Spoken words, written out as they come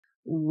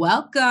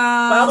Welcome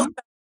Welcome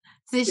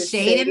to to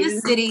Shade in Shade the in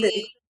the City.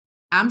 City.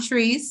 I'm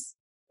Treese.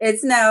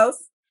 It's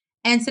Nels.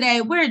 And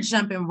today we're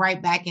jumping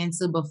right back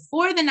into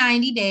Before the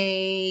 90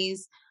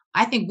 Days.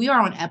 I think we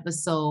are on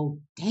episode,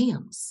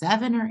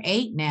 7 or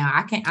 8 now.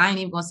 I ain't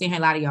even gonna sit here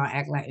and lie to y'all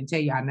act like and tell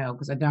you I know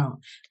because I don't.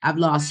 I've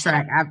lost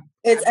track.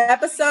 It's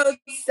episode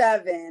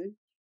 7.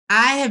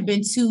 I have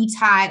been too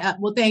tied up.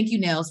 Well, thank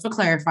you, Nels, for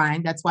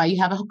clarifying. That's why you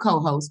have a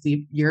co-host.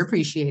 You're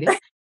appreciated.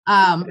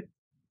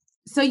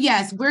 So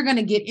yes, we're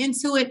gonna get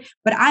into it,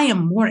 but I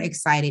am more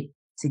excited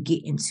to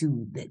get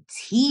into the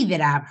tea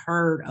that I've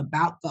heard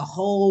about the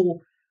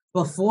whole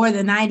Before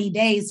the 90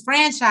 Days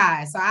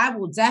franchise. So I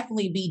will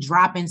definitely be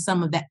dropping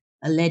some of that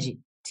alleged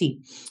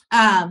tea.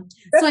 So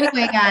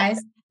anyway,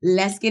 guys,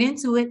 let's get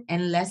into it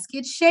and let's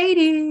get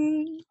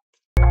shady.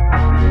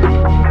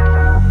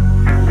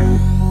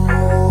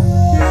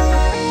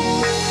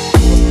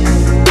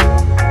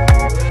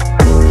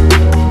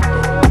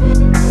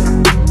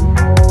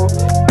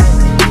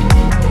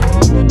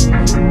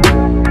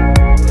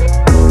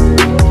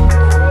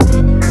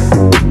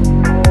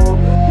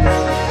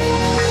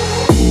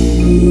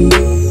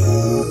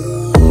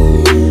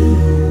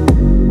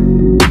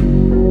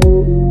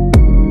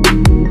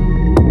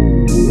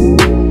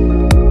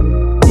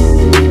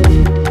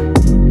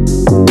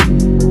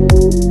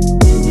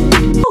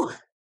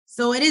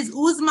 So it is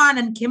Usman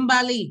and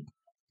Kimberly.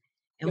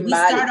 And we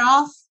start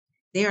off,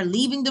 they are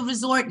leaving the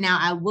resort. Now,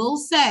 I will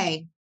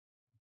say,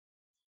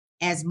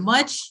 as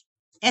much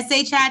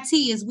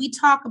SHIT as we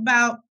talk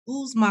about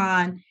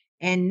Usman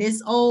and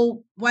this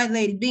old white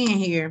lady being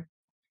here,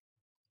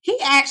 he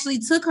actually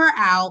took her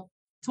out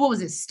to, what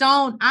was it,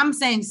 Stone? I'm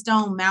saying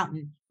Stone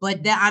Mountain, but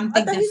I'm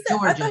thinking that's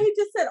Georgia. I thought he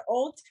just said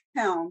Old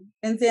Town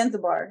in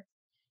Zanzibar.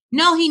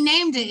 No, he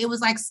named it. It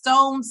was like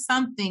Stone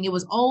something. It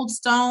was Old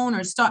Stone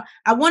or Star.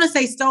 I want to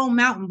say Stone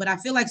Mountain, but I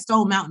feel like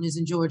Stone Mountain is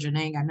in Georgia and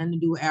they ain't got nothing to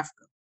do with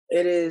Africa.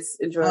 It is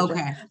in Georgia.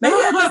 Okay.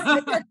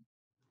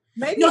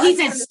 Maybe no, he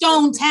said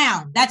Stone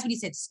Town. That's what he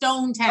said.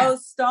 Stone Town. Oh,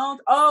 Stone.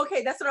 Oh,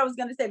 okay. That's what I was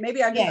going to say.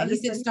 Maybe I just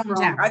understood he said Stone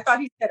wrong. Town. I thought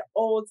he said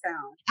Old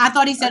Town. I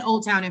thought he said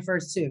Old Town at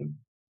first too.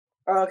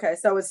 Okay,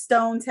 so it's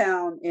Stone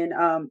Town in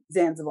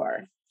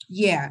Zanzibar.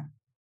 Yeah.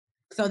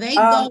 So they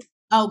go.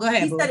 Oh, go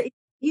ahead.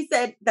 He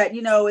said that,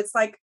 it's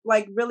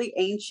like really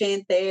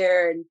ancient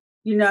there, and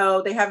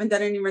they haven't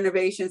done any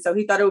renovations, so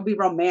he thought it would be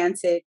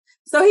romantic.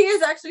 So he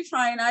is actually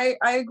trying. I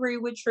agree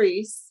with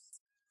Treese.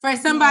 For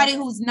somebody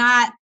who's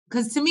not,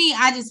 because to me,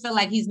 I just feel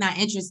like he's not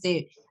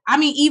interested. I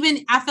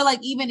mean, I feel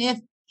like even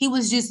if he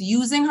was just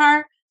using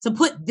her to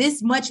put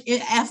this much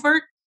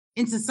effort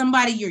into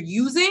somebody you're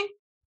using.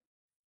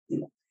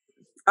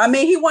 I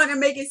mean, he wanted to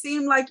make it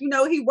seem like,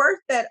 he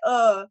worked that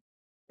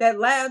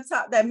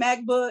laptop, that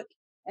MacBook.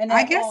 And that,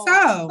 I guess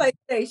so.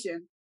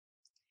 PlayStation.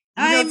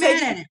 I ain't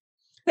mad at it.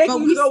 Take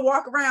you to go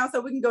walk around so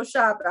we can go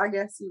shop. I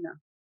guess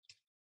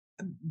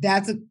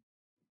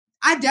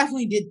I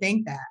definitely did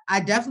think that.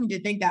 I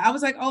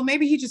was like, oh,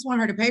 maybe he just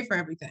wanted her to pay for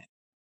everything,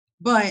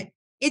 but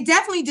it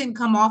definitely didn't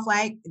come off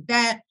like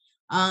that.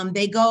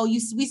 They go.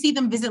 We see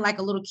them visit like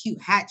a little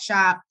cute hat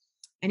shop,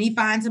 and he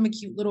finds him a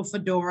cute little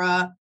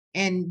fedora.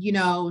 And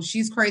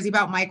she's crazy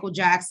about Michael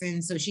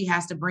Jackson, so she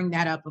has to bring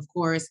that up, of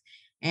course.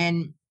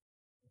 And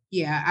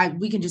yeah,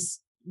 we can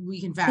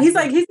fast. He's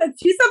like,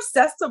 she's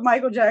obsessed with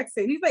Michael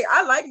Jackson. He's like,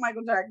 I like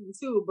Michael Jackson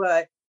too,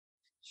 but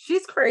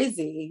she's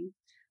crazy.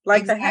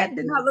 Like exactly. The hat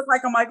did not look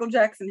like a Michael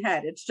Jackson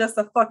hat. It's just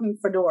a fucking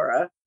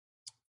fedora.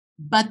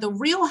 But the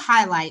real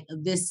highlight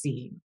of this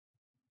scene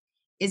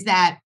is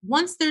that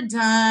once they're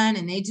done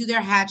and they do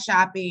their hat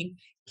shopping,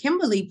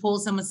 Kimberly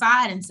pulls him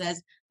aside and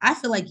says, I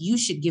feel like you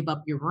should give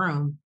up your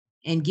room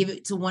and give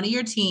it to one of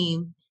your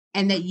team,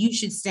 and that you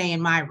should stay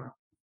in my room.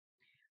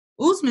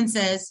 Usman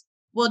says,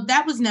 well,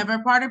 that was never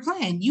a part of the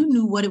plan. You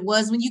knew what it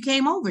was when you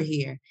came over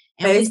here.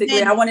 And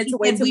basically, I wanted to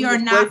wait till we are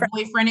not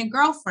boyfriend and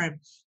girlfriend.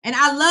 And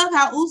I love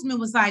how Usman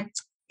was like,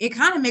 it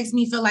kind of makes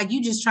me feel like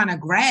you just trying to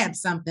grab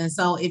something.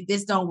 So if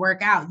this don't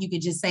work out, you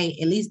could just say,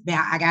 at least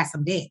I got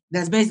some dick.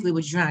 That's basically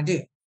what you're trying to do.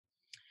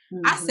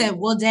 Mm-hmm. I said,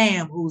 well,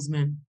 damn,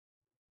 Usman.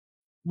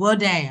 Well,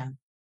 damn.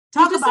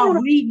 Talk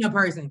about reading a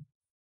person.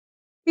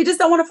 He just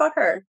don't want to fuck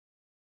her.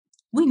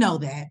 We know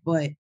that,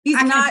 but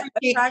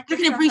I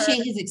can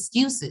appreciate his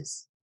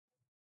excuses.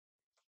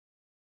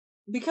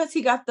 Because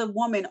he got the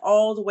woman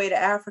all the way to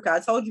Africa. I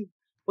told you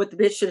what the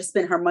bitch should have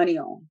spent her money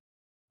on.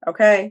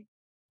 Okay?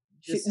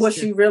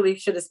 She really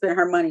should have spent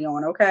her money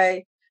on.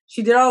 Okay?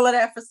 She did all of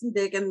that for some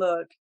dick, and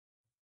look.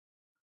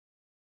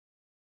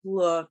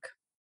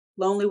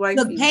 Lonely white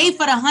female. Pay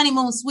for the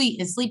honeymoon suite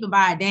and sleeping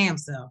by a damn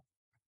self.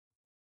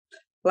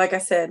 Like I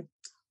said,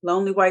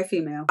 lonely white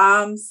female.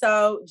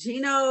 So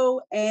Gino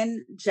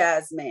and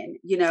Jasmine,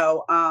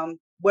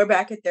 we're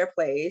back at their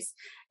place.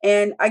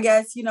 And I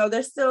guess,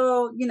 there's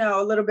still,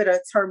 a little bit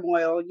of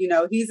turmoil.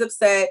 He's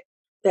upset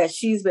that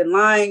she's been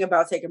lying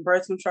about taking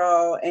birth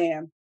control,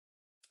 and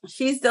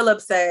she's still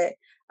upset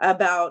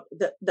about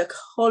the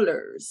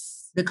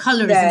colors. The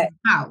colors in the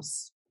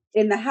house.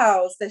 In the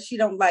house that she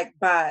don't like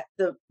by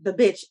the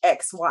bitch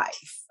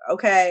ex-wife.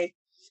 Okay.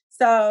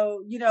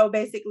 So,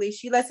 basically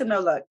she lets him know,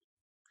 look,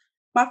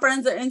 my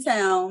friends are in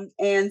town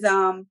and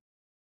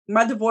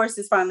my divorce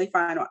is finally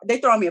final. They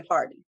throw me a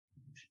party.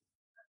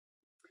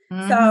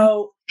 Mm-hmm.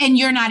 So, and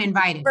you're not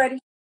invited. Ready.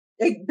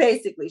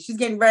 Basically, she's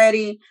getting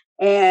ready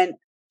and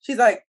she's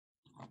like,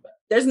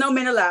 there's no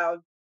men allowed.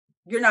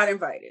 You're not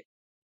invited.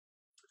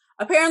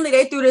 Apparently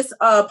they threw this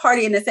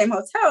party in the same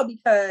hotel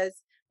because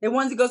they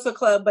wanted to go to a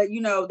club, but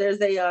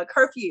there's a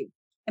curfew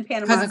in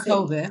Panama because of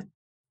COVID.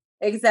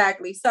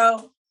 Exactly.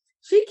 So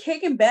she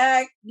kicking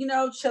back,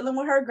 chilling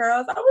with her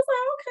girls. I was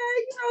like,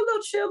 okay, a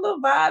little chill,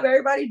 little vibe,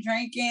 everybody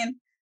drinking,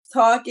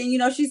 talking.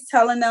 She's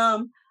telling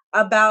them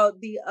about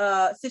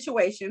the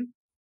situation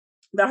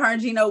that her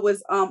and Gino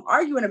was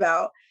arguing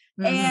about.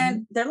 Mm-hmm.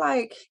 And they're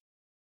like,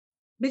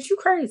 bitch, you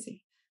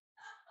crazy.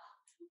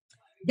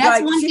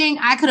 That's one thing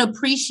I could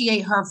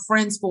appreciate her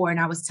friends for. And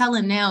I was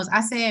telling Nels,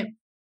 I said,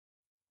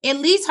 at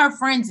least her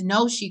friends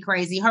know she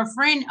crazy. Her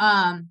friend,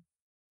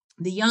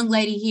 the young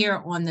lady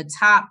here on the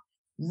top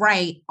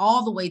right,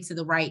 all the way to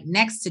the right,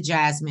 next to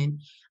Jasmine,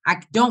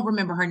 I don't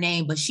remember her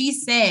name, but she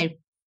said,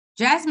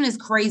 Jasmine is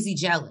crazy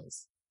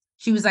jealous.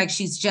 She was like,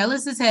 she's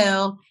jealous as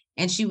hell.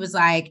 And she was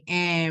like,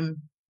 and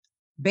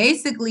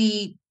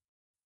basically,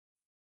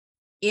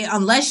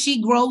 unless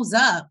she grows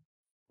up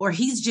or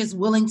he's just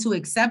willing to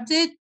accept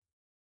it,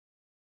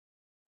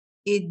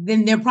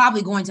 then they're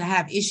probably going to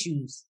have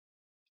issues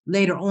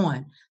later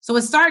on. So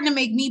it's starting to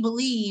make me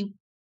believe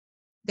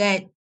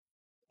that,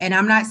 and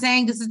I'm not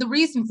saying this is the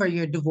reason for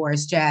your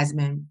divorce,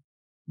 Jasmine,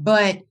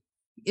 but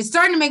it's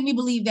starting to make me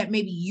believe that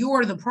maybe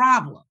you're the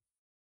problem.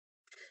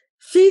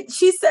 She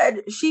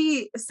said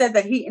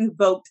that he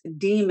invoked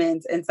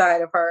demons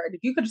inside of her. If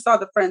you could have saw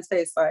the friend's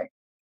face, like,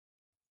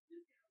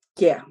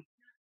 yeah,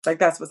 like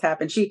that's what's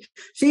happened. She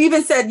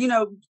even said,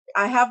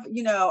 I have,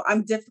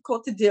 I'm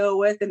difficult to deal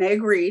with, and they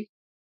agreed.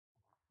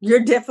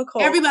 You're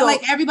difficult.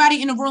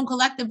 Everybody in the room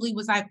collectively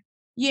was like,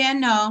 yeah,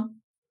 no.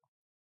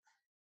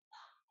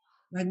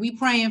 Like we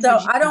praying for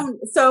you.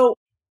 So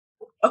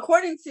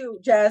according to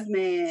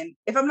Jasmine,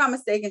 if I'm not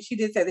mistaken, she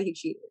did say that he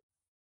cheated.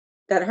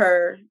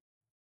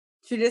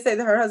 She did say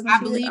that her husband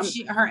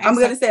cheated. I believe I'm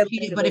going to say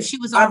cheated, but if she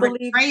was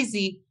already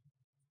crazy.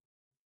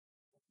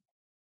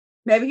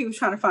 Maybe he was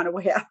trying to find a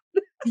way out.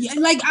 Yeah,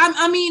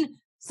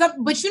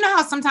 but you know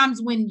how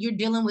sometimes when you're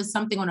dealing with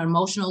something on an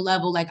emotional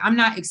level, like I'm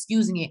not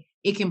excusing it,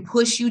 it can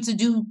push you to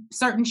do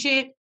certain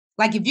shit.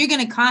 Like if you're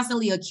going to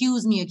constantly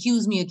accuse me,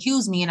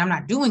 and I'm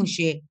not doing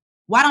shit,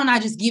 why don't I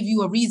just give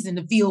you a reason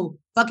to feel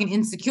fucking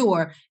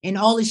insecure and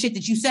all the shit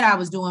that you said I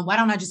was doing? Why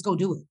don't I just go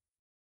do it?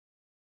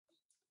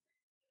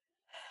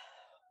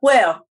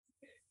 Well,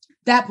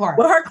 that part.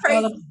 With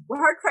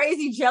her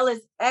crazy jealous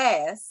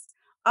ass,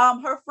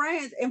 her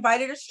friends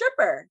invited a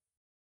stripper.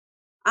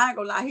 I ain't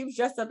gonna lie, he was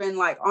dressed up in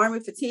like army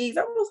fatigues.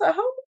 I was like,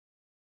 "Oh,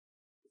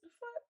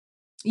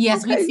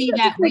 yes, okay, we see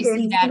that. We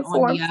see that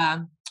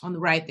on the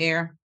right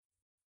there.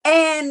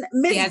 And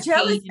Miss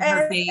Jealous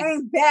ass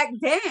ain't back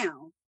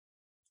down.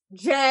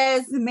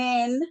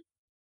 Jasmine,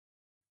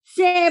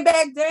 she ain't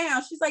back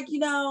down. She's like,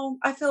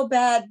 I feel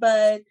bad,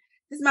 but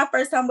this is my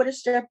first time with a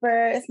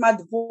stripper. It's my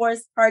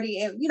divorce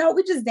party, and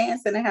we just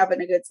dancing and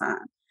having a good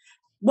time.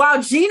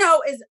 While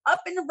Gino is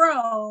up in the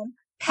room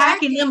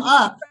packing them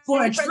up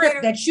for a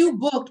trip that you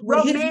booked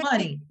with his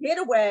money.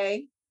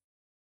 Getaway.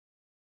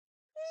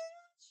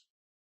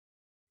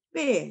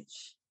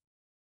 Bitch.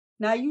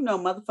 Now you know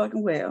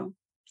motherfucking well.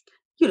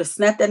 You'd have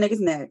snapped that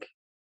nigga's neck.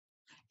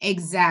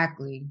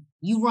 Exactly.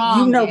 You wrong.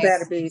 You know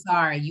better, bitch.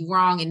 Sorry, you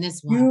wrong in this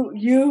one.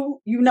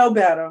 You know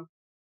better.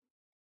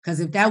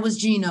 Because if that was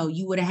Gino,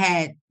 you would have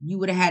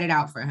had it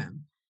out for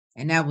him.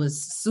 And that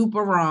was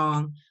super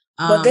wrong.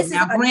 But this is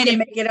how you can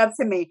make it up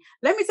to me.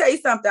 Let me tell you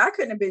something. I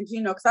couldn't have been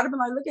Gino because I'd have been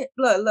like,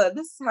 look,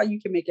 this is how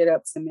you can make it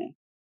up to me.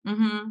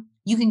 Mm-hmm.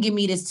 You can give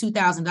me this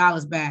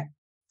 $2,000 back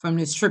from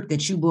this trip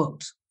that you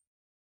booked.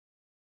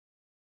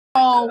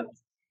 So,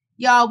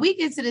 y'all, we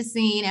get to the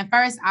scene. And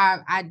first,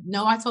 I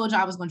know I told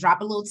y'all I was going to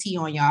drop a little tea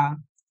on y'all.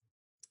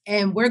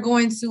 And we're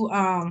going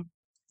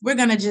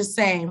to just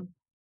say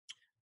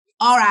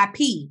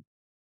R.I.P.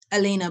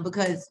 Alina,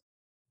 because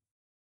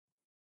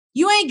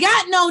you ain't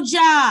got no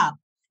job.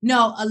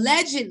 No,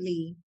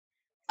 allegedly,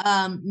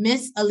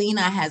 Miss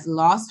Alina has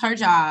lost her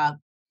job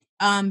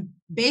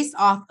based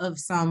off of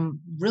some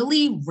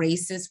really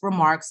racist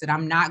remarks that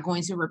I'm not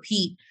going to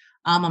repeat.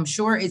 I'm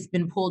sure it's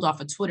been pulled off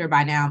of Twitter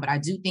by now, but I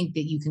do think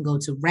that you can go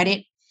to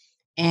Reddit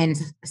and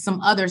some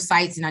other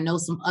sites, and I know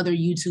some other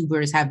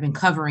YouTubers have been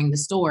covering the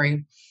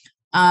story.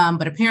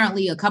 But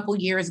apparently a couple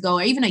years ago,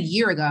 or even a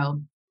year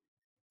ago,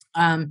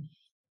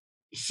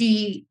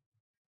 she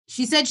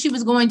said she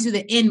was going to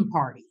the end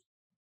party.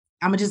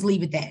 I'm gonna just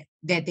leave it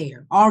that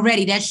there.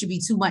 Already, that should be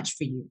too much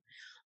for you.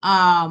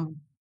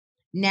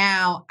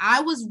 Now,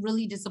 I was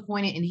really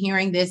disappointed in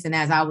hearing this, and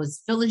as I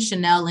was filling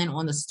Chanel in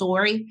on the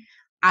story,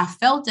 I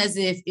felt as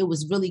if it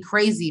was really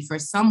crazy for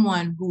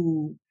someone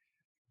who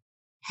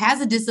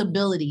has a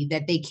disability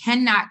that they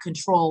cannot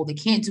control. They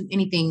can't do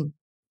anything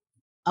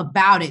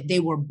about it. They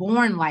were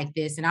born like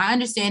this, and I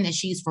understand that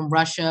she's from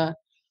Russia,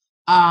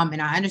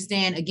 and I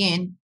understand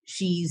again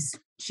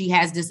she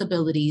has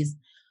disabilities.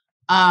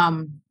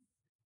 But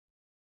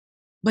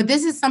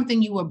this is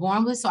something you were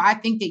born with. So I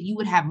think that you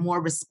would have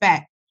more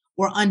respect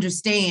or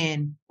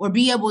understand or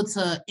be able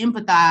to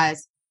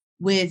empathize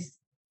with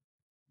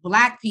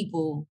Black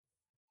people.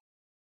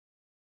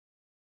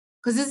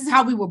 Because this is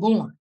how we were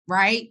born,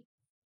 right?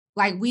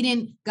 Like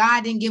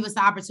God didn't give us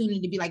the opportunity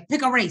to be like,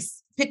 pick a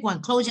race, pick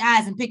one, close your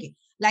eyes and pick it.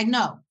 Like,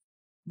 no,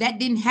 that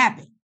didn't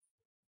happen.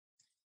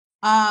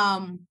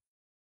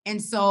 And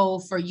so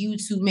for you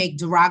to make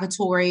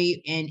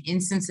derogatory and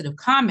insensitive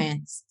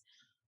comments,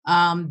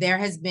 there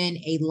has been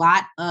a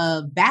lot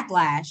of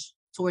backlash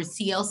towards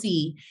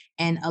TLC,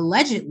 and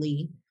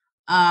allegedly,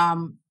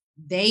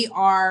 they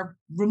are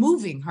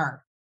removing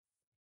her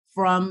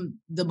from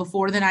the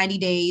Before the 90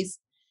 Days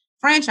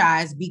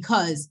franchise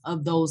because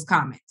of those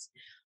comments.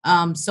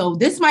 So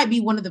this might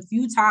be one of the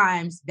few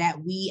times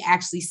that we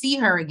actually see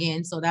her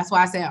again. So that's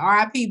why I said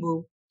R.I.P.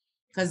 Boo,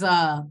 because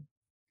I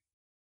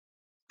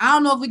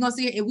don't know if we're gonna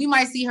see her. We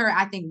might see her,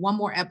 I think, one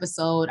more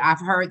episode. I've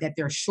heard that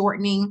they're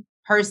shortening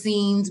her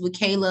scenes with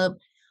Caleb.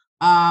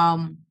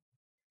 And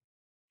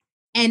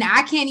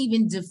I can't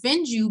even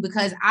defend you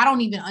because I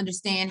don't even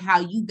understand how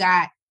you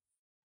got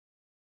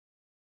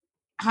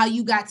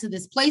to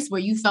this place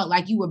where you felt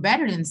like you were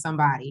better than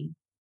somebody.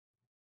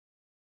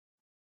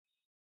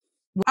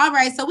 All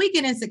right, so we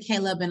get into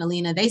Caleb and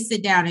Alina. They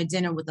sit down at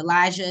dinner with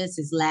Elijah. It's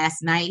his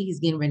last night. He's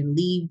getting ready to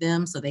leave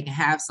them so they can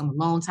have some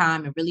alone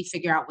time and really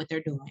figure out what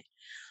they're doing.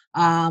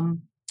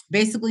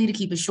 Basically, to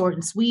keep it short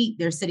and sweet,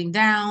 they're sitting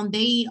down.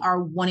 They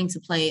are wanting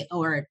to play,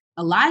 or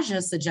Elijah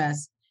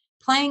suggests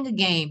playing a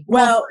game.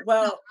 Well,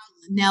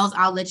 Nels,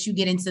 I'll let you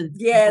get into.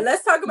 Yeah,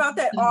 let's talk about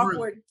that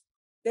awkward.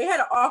 They had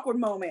an awkward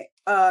moment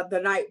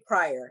the night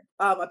prior.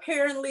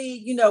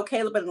 Apparently,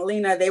 Caleb and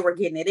Alina, they were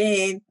getting it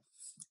in,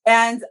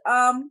 and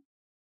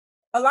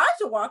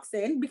Elijah walks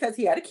in because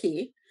he had a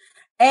key,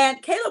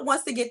 and Caleb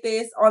wants to get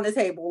this on the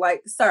table.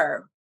 Like,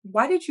 sir,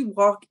 why did you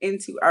walk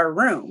into our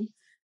room?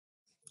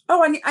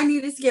 Oh, I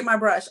needed to get my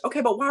brush.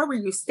 Okay, but why were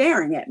you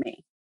staring at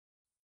me?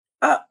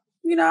 I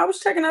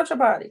was checking out your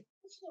body.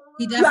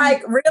 He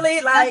like,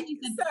 really? Like,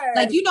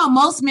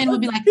 most men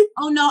would be like,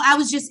 oh, no, I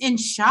was just in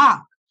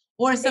shock.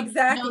 Or something.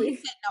 Exactly. No, he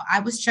said, no, I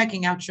was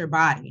checking out your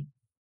body.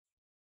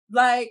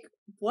 Like,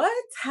 what?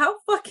 How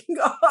fucking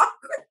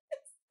awkward.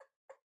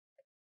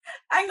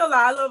 I ain't gonna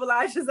lie, I love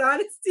Elijah's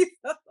honesty.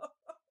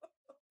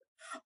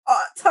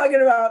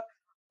 Talking about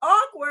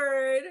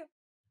awkward.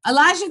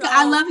 Elijah,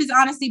 I love his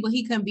honesty, but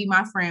he couldn't be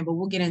my friend, but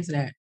we'll get into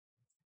that.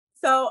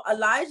 So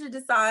Elijah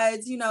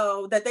decides,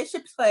 that they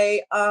should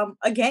play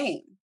a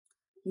game.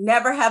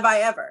 Never Have I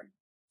Ever.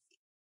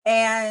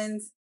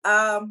 And,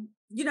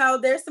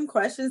 there's some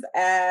questions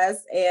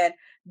asked, and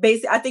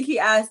basically, I think he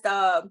asked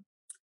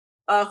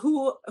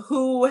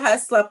who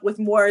has slept with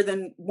more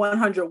than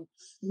 100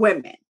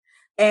 women.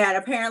 And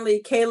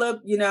apparently Caleb,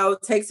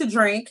 takes a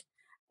drink,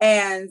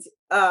 and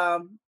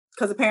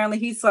because apparently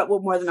he slept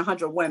with more than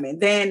 100 women.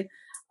 Then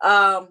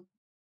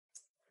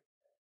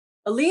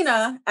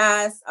Alina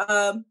asks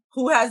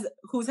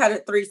who's had a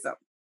threesome.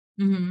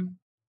 Mm-hmm.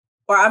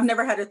 Or I've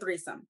never had a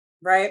threesome,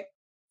 right?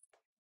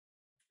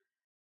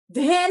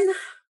 Then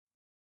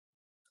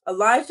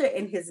Elijah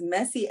and his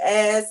messy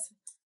ass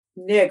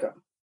nigga,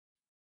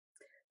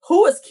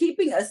 who is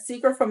keeping a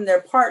secret from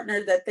their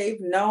partner that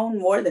they've known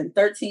more than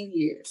 13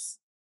 years.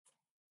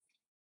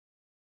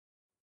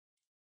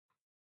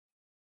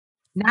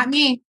 Not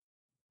me.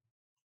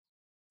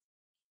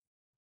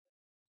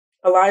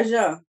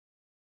 Elijah,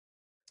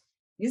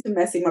 you're a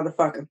messy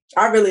motherfucker.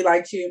 I really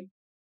liked you,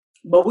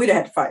 but we'd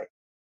have to fight.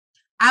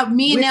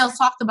 Me and Nels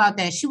talked about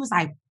that. She was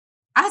like,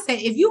 I said,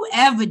 if you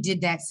ever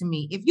did that to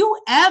me, if you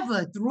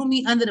ever threw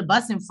me under the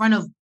bus in front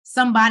of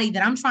somebody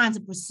that I'm trying to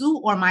pursue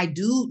or my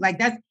dude, like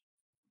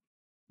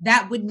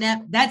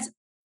that's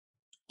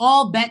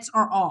all bets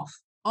are off.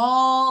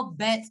 All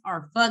bets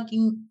are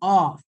fucking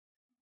off.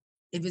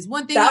 If it's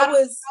one thing that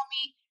was tell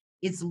me,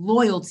 it's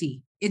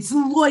loyalty. It's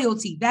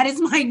loyalty. That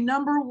is my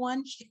number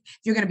one shit. If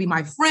you're gonna be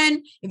my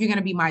friend, if you're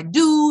gonna be my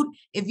dude,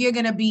 if you're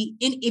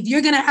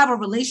gonna have a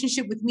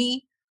relationship with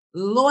me,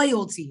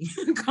 loyalty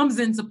comes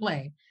into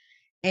play.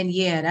 And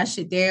yeah, that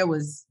shit there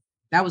was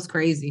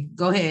crazy.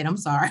 Go ahead. I'm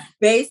sorry.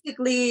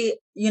 Basically,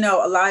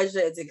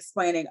 Elijah is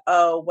explaining,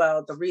 oh,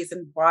 well, the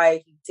reason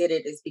why he did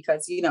it is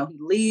because, he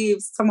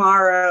leaves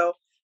tomorrow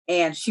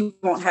and she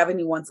won't have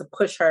anyone to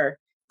push her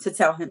to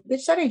tell him,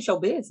 bitch, that ain't your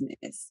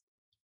business.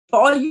 For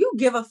all you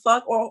give a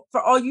fuck, or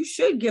for all you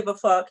should give a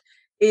fuck,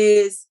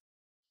 is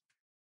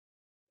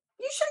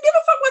you should give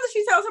a fuck whether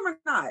she tells him or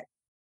not.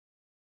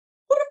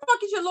 Who the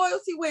fuck is your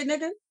loyalty with,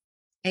 nigga?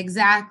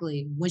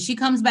 Exactly. When she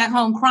comes back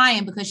home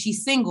crying because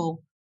she's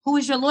single, who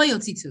is your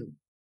loyalty to?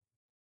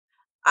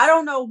 I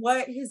don't know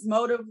what his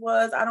motive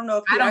was. I don't know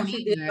if he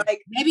actually did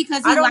maybe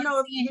because he likes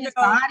seeing his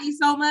body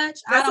so much.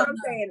 That's what I'm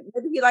saying.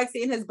 Maybe he likes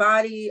seeing his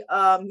body.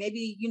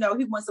 Maybe he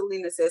wants to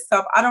lean into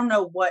himself. I don't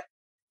know what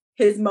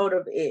his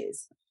motive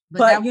is.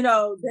 But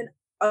then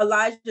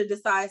Elijah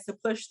decides to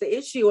push the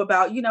issue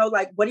about,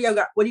 what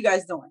are you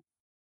guys doing?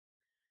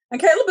 And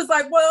Caleb is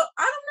like, well,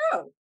 I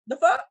don't know. The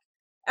fuck?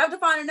 After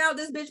finding out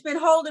this bitch been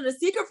holding a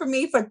secret from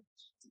me for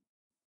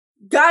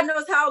God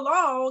knows how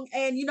long,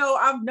 and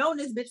I've known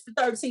this bitch for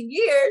 13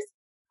 years.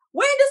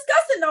 We ain't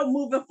discussing no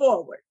moving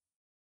forward.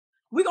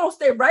 We're gonna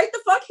stay right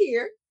the fuck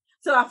here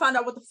till I find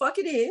out what the fuck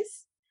it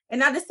is,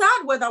 and I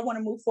decide whether I want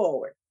to move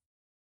forward.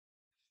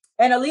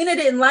 And Alina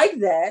didn't like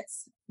that,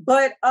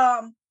 but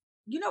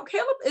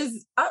Caleb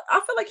is.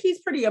 I feel like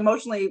he's pretty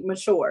emotionally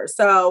mature,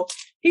 so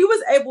he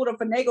was able to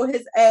finagle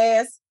his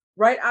ass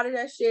right out of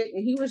that shit,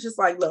 and he was just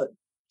like, "Look."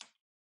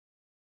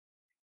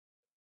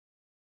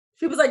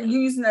 She was like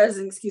using that as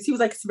an excuse. He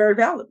was like, "It's a very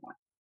valid one,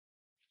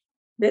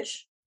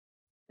 bitch.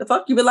 The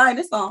fuck you been lying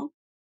this long?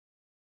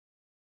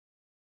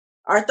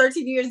 Our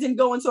 13 years didn't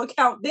go into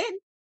account then.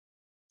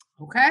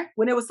 Okay.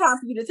 When it was time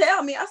for you to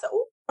tell me, I said,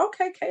 oh,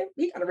 okay, Caleb,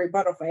 you got a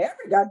rebuttal for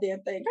every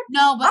goddamn thing."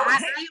 No, but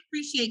I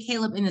appreciate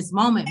Caleb in this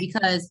moment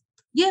because,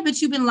 yeah,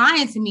 but you've been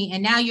lying to me.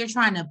 And now you're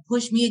trying to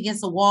push me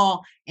against a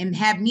wall and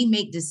have me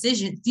make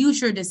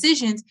future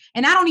decisions.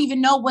 And I don't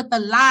even know what the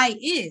lie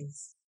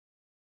is.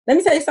 Let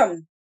me tell you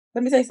something.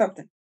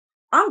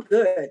 I'm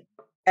good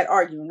at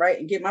arguing, right?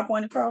 And get my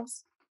point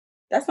across.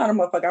 That's not a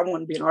motherfucker I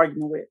want to be in an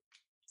argument with.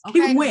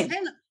 Okay, he would win.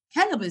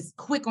 Caleb is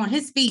quick on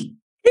his feet.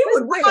 He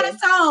would win. On his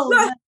toes. I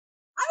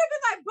would be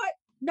like,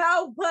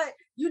 but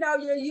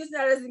you're using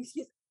that as an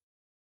excuse.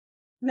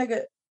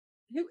 Nigga,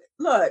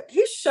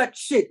 he shut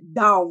shit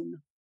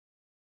down.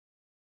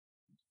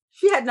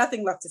 She had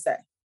nothing left to say.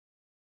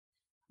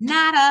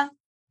 Nada.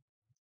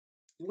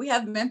 We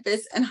have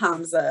Memphis and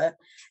Hamza,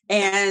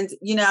 and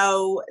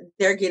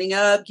they're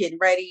getting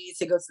ready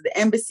to go to the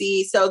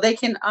embassy so they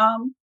can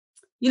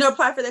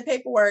apply for their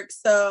paperwork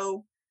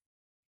so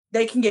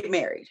they can get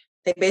married.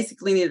 They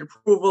basically need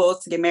approval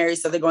to get married,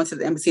 so they're going to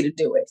the embassy to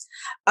do it.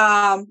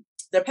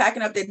 They're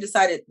packing up. They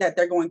decided that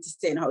they're going to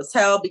stay in a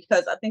hotel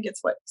because I think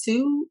it's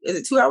 2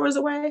 hours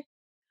away,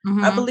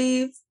 I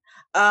believe.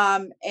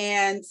 And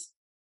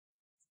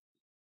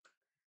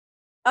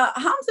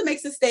Hamza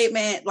makes a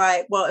statement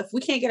like, well, if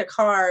we can't get a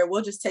car,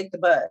 we'll just take the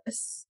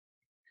bus.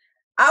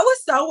 I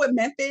was so with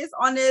Memphis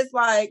on this,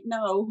 like,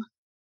 no,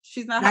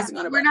 she's not hopping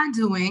on a bus. We're not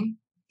doing.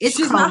 She's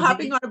COVID. Not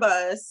hopping on a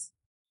bus.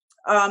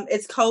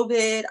 It's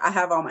COVID. I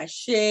have all my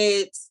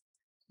shit.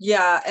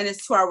 Yeah, and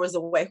it's 2 hours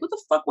away. Who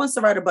the fuck wants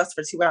to ride a bus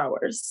for 2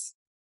 hours?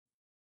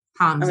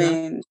 Hamza. I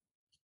mean,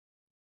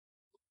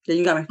 yeah,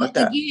 you got me fucked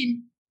up.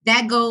 Again,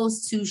 that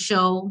goes to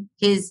show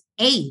his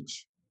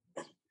age.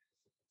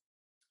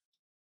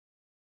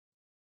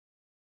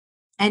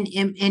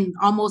 And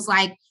almost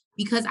like,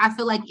 because I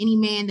feel like any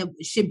man that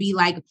should be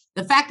like,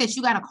 the fact that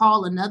you got to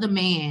call another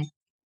man.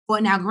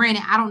 But now,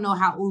 granted, I don't know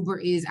how Uber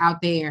is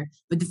out there,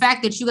 but the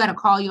fact that you got to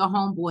call your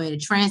homeboy to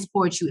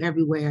transport you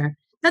everywhere,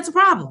 that's a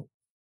problem.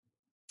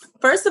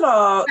 First of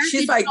all,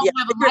 she's like, yeah,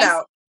 figure it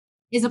out.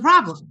 Is a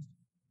problem.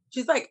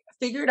 She's like,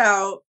 figure it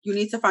out. You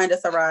need to find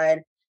us a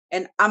ride.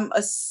 And I'm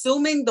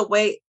assuming the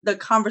way the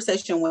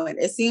conversation went,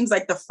 it seems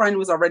like the friend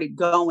was already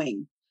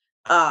going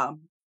to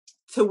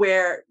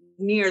where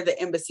near the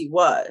embassy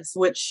was,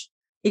 which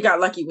he got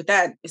lucky with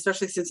that,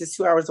 especially since it's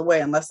 2 hours away,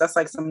 unless that's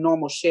like some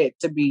normal shit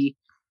to be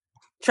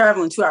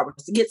traveling 2 hours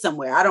to get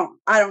somewhere. I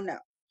don't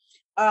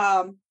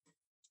know.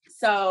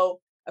 So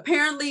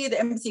apparently the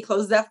embassy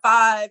closes at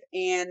 5,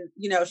 and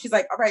she's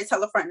like, all right,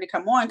 tell the friend to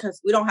come on because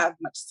we don't have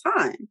much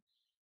time.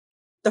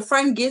 The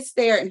friend gets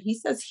there and he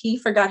says he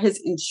forgot his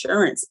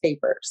insurance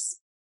papers.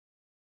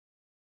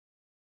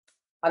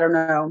 I don't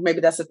know. Maybe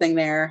that's the thing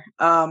there.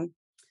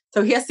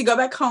 So he has to go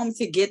back home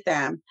to get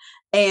them.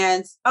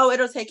 And,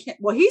 it'll take him,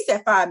 well, he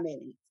said 5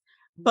 minutes.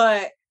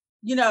 But,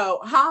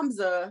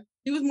 Hamza,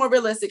 he was more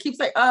realistic. He was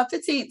like,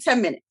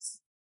 10 minutes.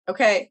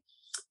 Okay.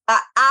 An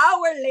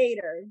hour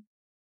later,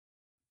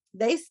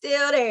 they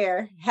still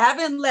there,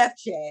 haven't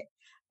left yet.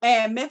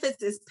 And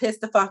Memphis is pissed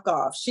the fuck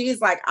off.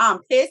 She's like, I'm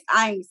pissed.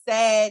 I ain't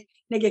sad.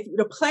 Nigga, if you'd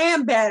have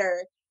planned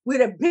better,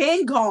 we'd have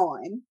been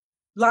gone.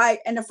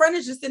 Like, and the friend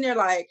is just in there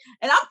like,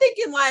 and I'm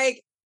thinking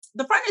like,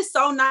 the friend is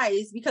so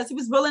nice because he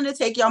was willing to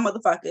take y'all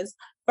motherfuckers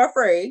for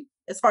free,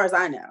 as far as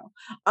I know.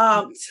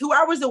 2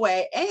 hours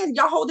away, and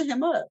y'all holding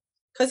him up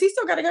because he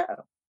still got to go.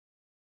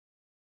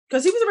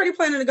 Because he was already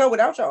planning to go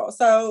without y'all.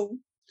 So,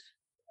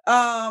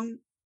 the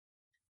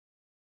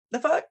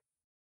fuck?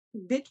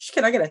 Bitch,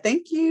 can I get a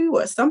thank you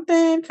or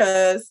something?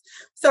 Because,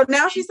 so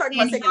now she's talking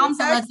about taking a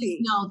taxi.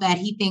 Know that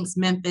he thinks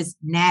Memphis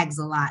nags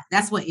a lot.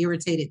 That's what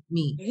irritated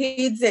me.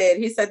 He did.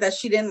 He said that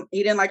he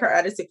didn't like her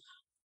attitude.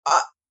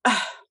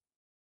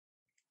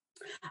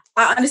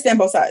 I understand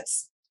both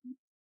sides.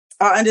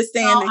 I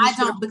understand. No, I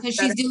don't, because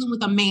she's dealing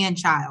with a man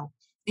child.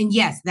 And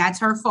yes, that's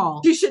her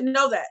fault. She should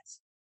know that.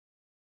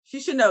 She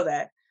should know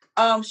that.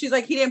 She's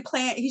like,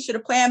 he should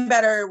have planned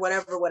better,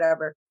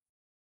 whatever.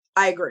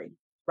 I agree,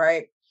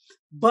 right?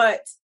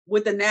 But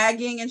with the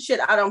nagging and shit,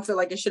 I don't feel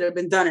like it should have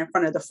been done in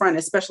front of the friend,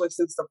 especially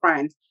since the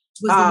friend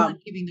was the one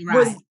giving the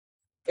ride.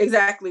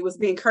 Was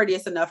being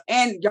courteous enough,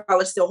 and y'all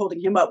are still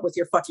holding him up with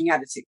your fucking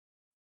attitude.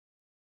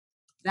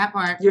 That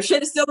part. Your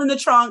shit is still in the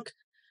trunk.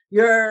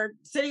 You're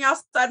sitting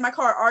outside my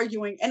car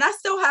arguing, and I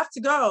still have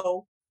to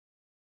go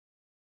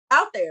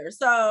out there.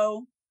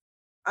 So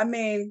I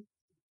mean,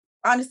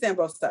 I understand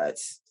both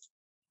sides.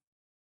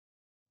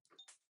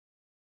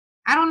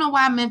 I don't know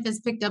why Memphis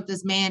picked up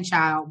this man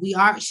child.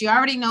 She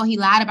already know he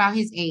lied about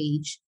his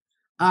age.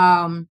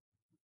 And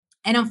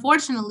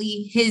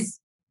unfortunately, his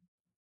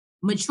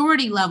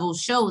maturity level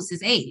shows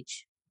his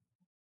age.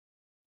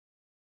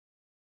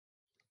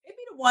 Maybe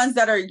the ones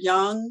that are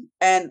young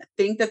and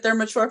think that they're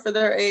mature for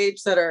their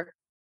age that are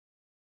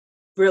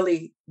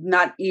really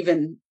not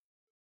even,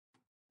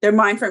 their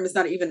mind frame is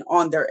not even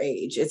on their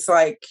age. It's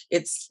like,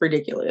 it's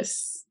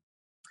ridiculous.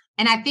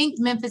 And I think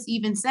Memphis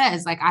even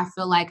says, like, I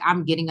feel like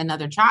I'm getting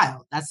another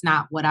child. That's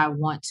not what I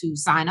want to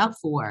sign up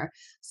for.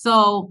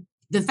 So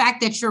the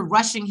fact that you're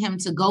rushing him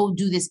to go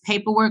do this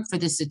paperwork for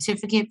the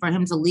certificate for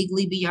him to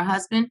legally be your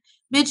husband,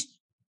 bitch,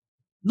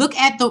 look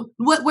at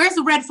where's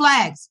the red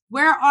flags?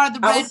 Where are the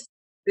red?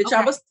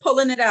 I was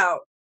pulling it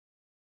out.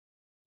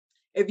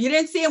 If you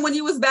didn't see them when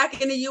you was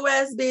back in the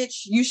US,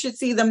 bitch, you should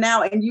see them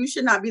now. And you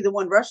should not be the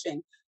one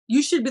rushing.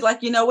 You should be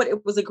like, you know what?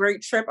 It was a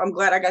great trip. I'm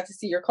glad I got to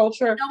see your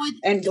culture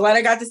and glad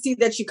I got to see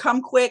that you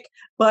come quick.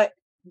 But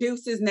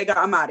deuces, nigga,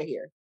 I'm out of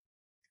here.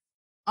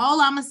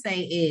 All I'm going to say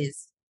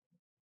is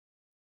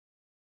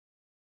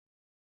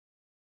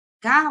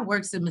God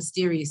works in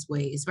mysterious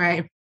ways,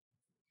 right?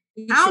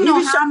 I don't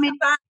know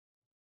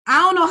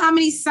how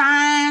many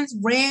signs,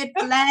 red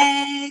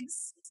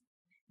flags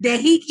that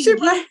he can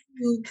give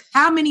you,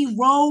 how many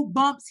road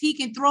bumps he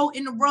can throw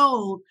in the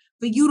road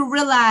for you to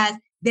realize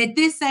that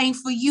this ain't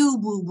for you,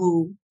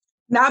 boo-boo.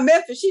 Now,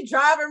 Memphis, she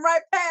driving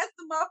right past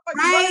the motherfucker.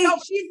 Right?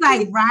 She's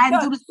like riding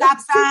through the stop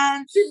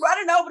signs. She's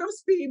running over them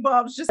speed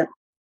bumps.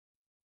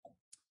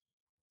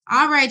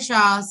 All right,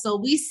 y'all. So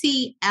we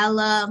see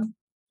Ella,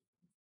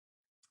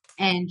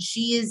 and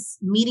she is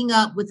meeting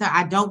up with her.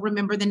 I don't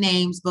remember the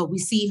names, but we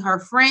see her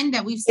friend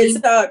that we've seen.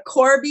 It's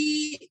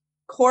Corby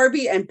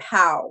and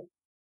Powell.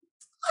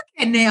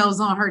 Look at nails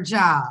on her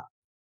job.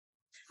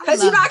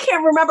 Because I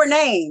can't remember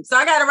names, so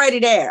I got to write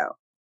it down.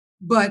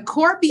 But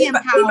Corby and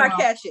Powell if I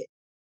catch it,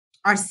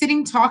 are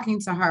sitting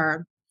talking to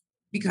her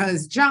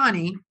because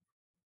Johnny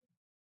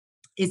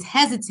is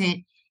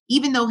hesitant,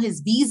 even though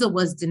his visa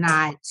was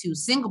denied to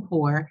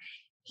Singapore.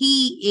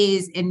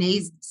 And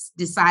they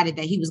decided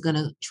that he was going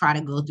to try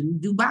to go through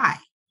Dubai.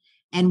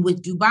 And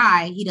with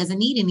Dubai, he doesn't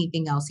need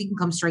anything else. He can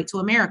come straight to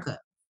America.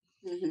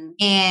 Mm-hmm.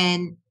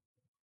 And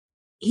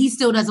he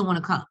still doesn't want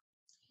to come.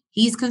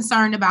 He's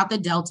concerned about the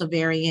Delta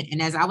variant.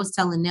 And as I was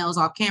telling Nels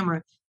off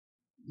camera,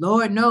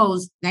 Lord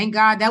knows, thank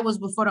God that was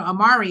before the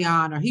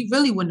Amarion, or he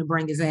really wouldn't have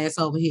bring his ass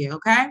over here,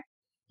 okay?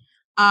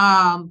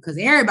 Because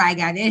everybody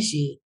got that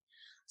shit.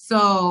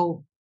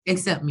 So,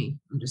 except me,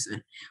 I'm just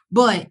saying.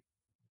 But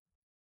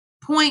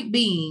point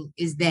being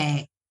is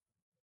that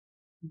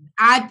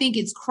I think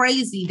it's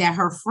crazy that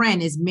her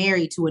friend is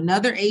married to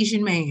another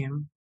Asian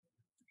man,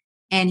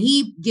 and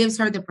he gives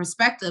her the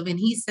perspective, and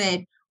he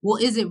said, well,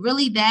 is it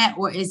really that,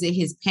 or is it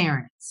his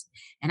parents?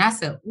 And I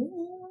said,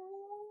 ooh.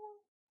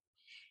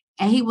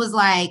 And he was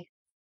like,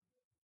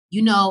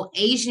 you know,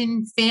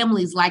 Asian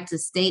families like to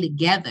stay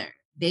together.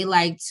 They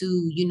like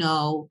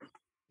to,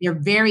 they're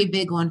very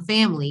big on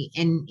family.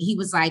 And he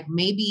was like,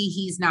 maybe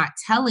he's not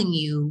telling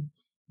you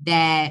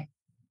that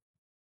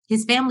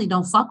his family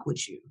don't fuck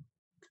with you.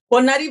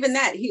 Well, not even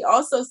that. He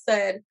also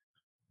said,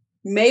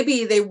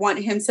 maybe they want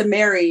him to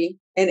marry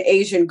an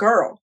Asian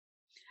girl.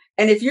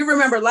 And if you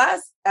remember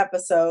last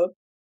episode,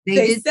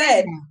 they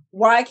said,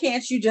 why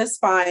can't you just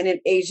find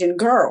an Asian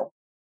girl?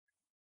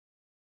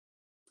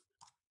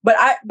 But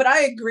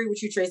I agree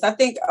with you, Trace. I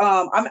think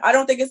I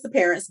don't think it's the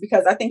parents,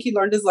 because I think he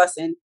learned his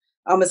lesson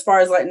as far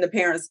as letting the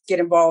parents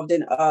get involved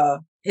in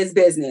his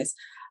business.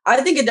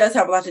 I think it does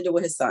have a lot to do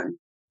with his son.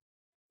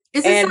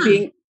 It's his son.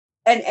 Being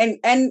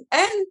and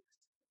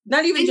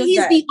not even just he's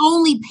that. The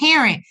only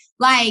parent.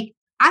 Like,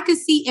 I could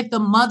see if the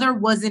mother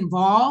was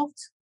involved,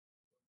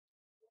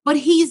 but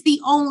he's the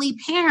only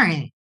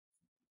parent.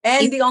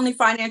 And the only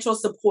financial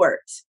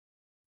support.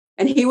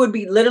 And he would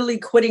be literally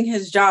quitting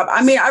his job.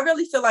 I mean, I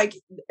really feel like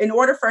in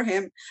order for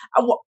him, I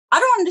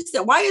don't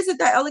understand. Why is it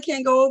that Ella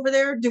can't go over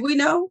there? Do we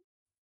know?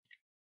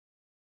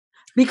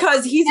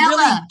 Because he's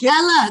Ella,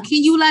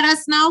 can you let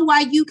us know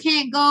why you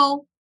can't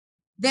go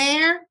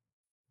there?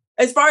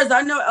 As far as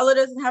I know, Ella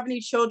doesn't have any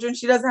children.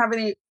 She doesn't have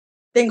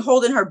anything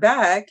holding her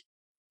back.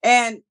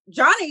 And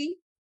Johnny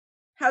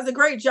has a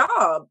great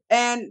job.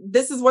 And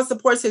this is what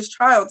supports his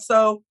child.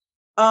 So,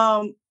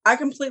 I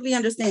completely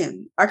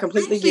understand. I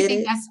completely get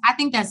it. I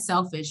think that's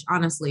selfish,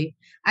 honestly.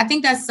 I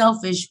think that's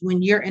selfish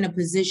when you're in a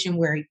position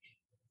where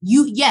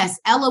yes,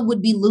 Ella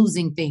would be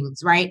losing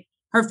things, right?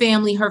 Her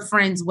family, her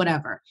friends,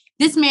 whatever.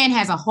 This man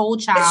has a whole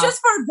child. It's just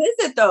for a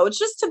visit, though. It's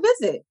just to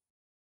visit.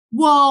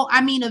 Well,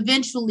 I mean,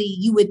 eventually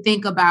you would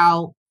think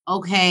about,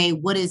 okay,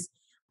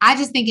 I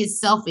just think it's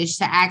selfish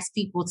to ask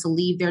people to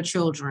leave their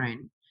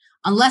children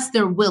unless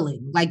they're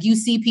willing. Like, you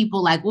see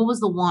people like, what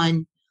was the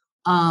one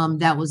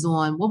that was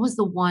on, what was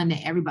the one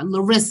that everybody,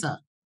 Larissa,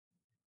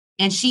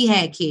 and she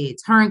had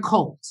kids, her and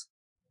Colt.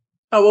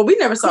 Oh, well, we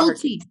never saw her.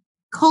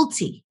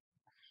 Colty.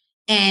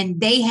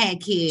 and they had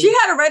kids. She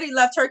had already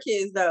left her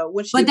kids though.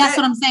 But that's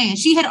what I'm saying.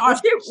 She had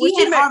already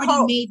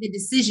Colt, made the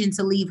decision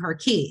to leave her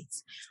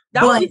kids.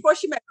 That was before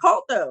she met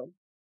Colt though.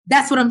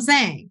 That's what I'm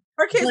saying.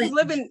 Her kids was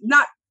living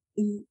not,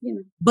 you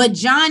know. But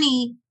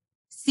Johnny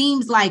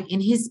seems like in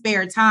his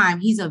spare time,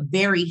 he's a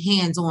very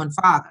hands-on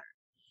father.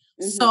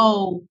 Mm-hmm.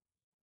 So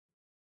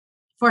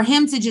for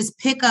him to just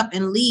pick up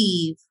and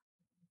leave,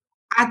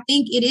 I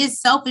think it is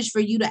selfish for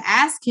you to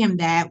ask him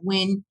that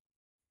when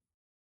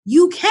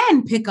you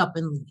can pick up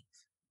and leave.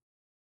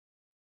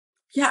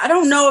 Yeah, I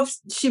don't know if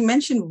she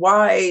mentioned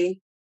why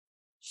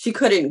she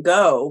couldn't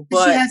go,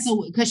 but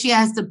because she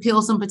has to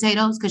peel some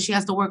potatoes because she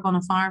has to work on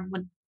a farm.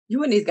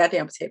 You and these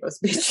goddamn potatoes,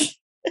 bitch.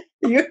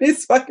 You and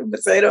these fucking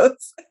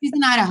potatoes. She's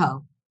in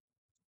Idaho.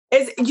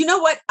 You know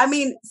what? I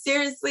mean,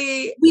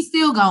 seriously. We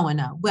still going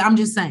though, but I'm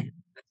just saying.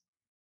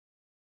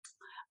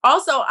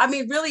 Also, I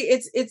mean, really,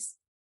 it's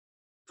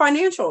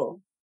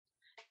financial.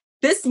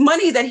 This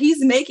money that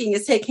he's making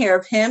is taking care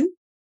of him,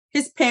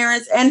 his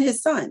parents, and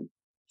his son.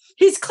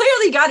 He's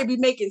clearly got to be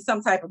making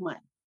some type of money.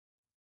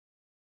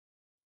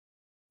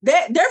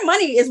 Their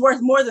money is worth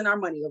more than our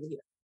money over here.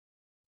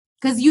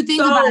 Because you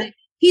think about it,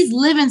 he's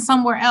living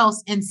somewhere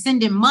else and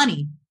sending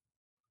money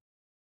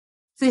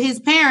to his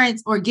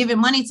parents or giving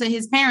money to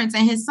his parents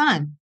and his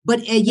son,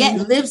 but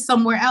yet lives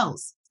somewhere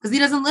else because he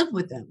doesn't live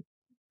with them.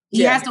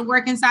 He has to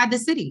work inside the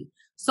city.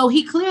 So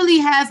he clearly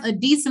has a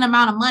decent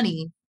amount of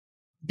money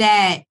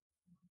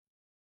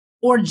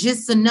or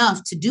just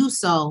enough to do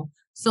so.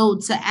 So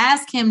to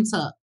ask him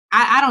to,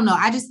 I don't know.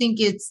 I just think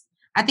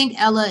I think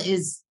Ella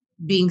is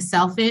being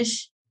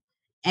selfish.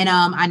 And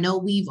I know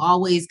we've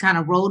always kind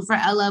of rode for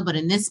Ella, but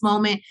in this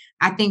moment,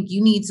 I think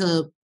you need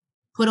to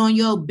put on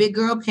your big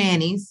girl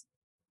panties.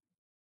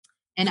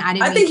 And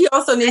I think he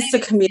also needs to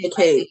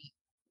communicate.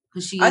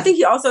 I think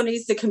he also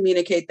needs to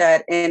communicate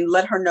that and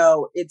let her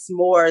know it's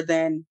more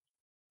than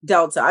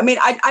Delta. I mean,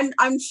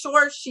 I'm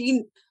sure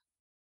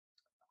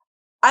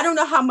I don't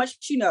know how much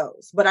she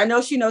knows, but I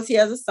know she knows he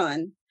has a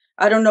son.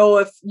 I don't know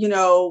if,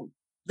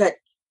 that.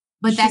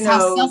 But that's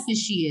how selfish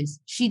she is.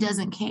 She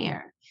doesn't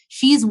care.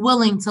 She's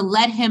willing to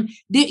let him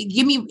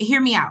hear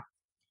me out.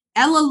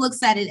 Ella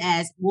looks at it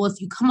as, well, if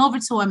you come over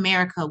to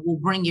America, we'll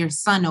bring your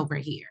son over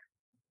here.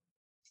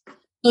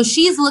 So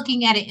she's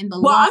looking at it in the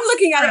long I'm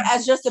looking at it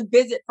as just a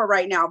visit for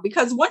right now,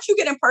 because once you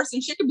get in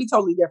person, shit can be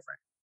totally different.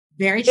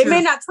 Very true. It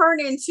may not turn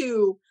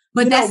into,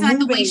 but that's not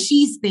the way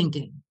she's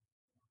thinking.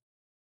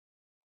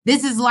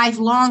 This is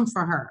lifelong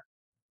for her.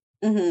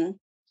 Mm-hmm.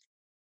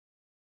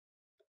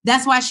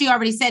 That's why she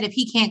already said, if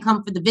he can't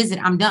come for the visit,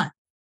 I'm done.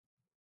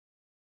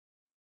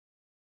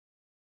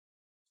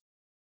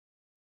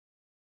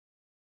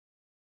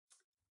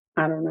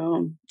 I don't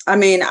know. I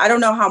mean, I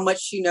don't know how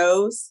much she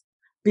knows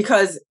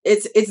because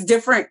it's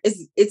different.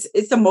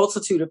 It's a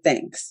multitude of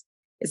things.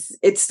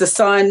 It's the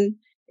son,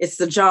 it's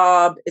the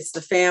job, it's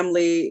the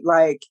family,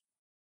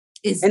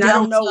 it's Delta, I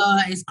don't know,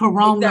 it's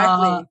Corona.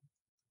 Exactly.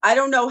 I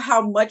don't know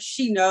how much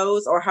she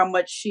knows or how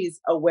much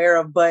she's aware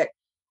of, but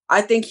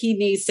I think he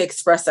needs to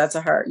express that to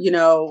her.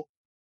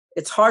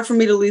 It's hard for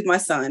me to leave my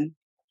son.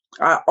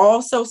 I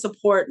also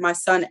support my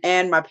son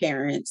and my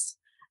parents.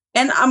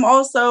 And I'm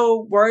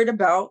also worried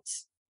about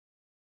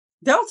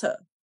Delta.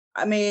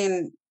 I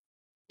mean,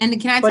 and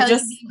can I tell you,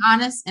 being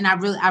honest, and I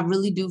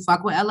really do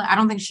fuck with Ella. I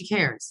don't think she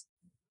cares.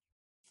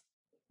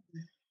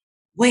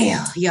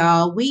 Well,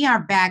 y'all, we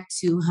are back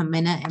to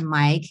Jimena and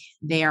Mike.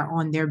 They are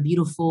on their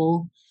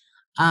beautiful,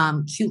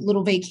 cute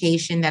little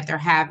vacation that they're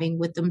having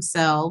with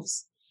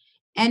themselves.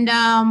 And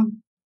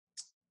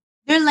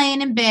they're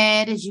laying in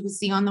bed, as you can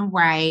see on the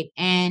right.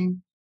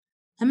 And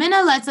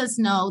Jimena lets us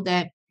know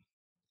that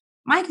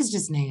Mike is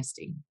just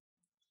nasty.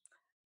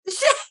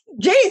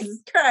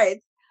 Jesus Christ.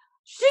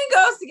 She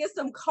goes to get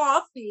some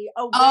coffee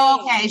away.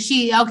 Oh,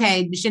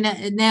 okay.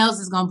 Nels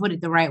is going to put it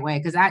the right way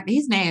because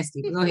he's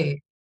nasty. Go ahead.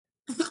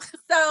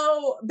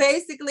 So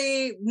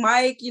basically,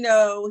 Mike,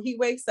 he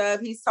wakes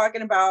up. He's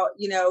talking about,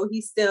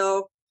 he's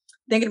still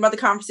thinking about the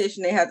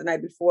conversation they had the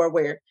night before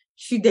where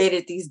she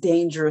dated these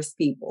dangerous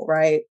people,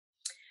 right?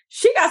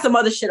 She got some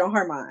other shit on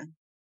her mind.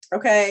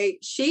 Okay.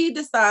 She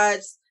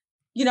decides,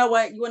 you know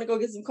what? You want to go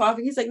get some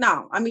coffee? He's like,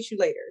 no, I'll meet you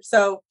later.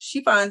 So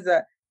she finds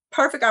a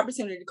perfect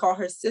opportunity to call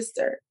her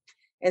sister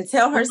and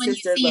tell her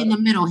sister. You see in the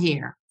middle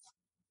here.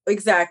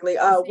 Exactly.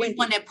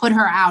 When that put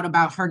her out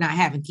about her not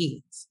having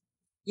kids.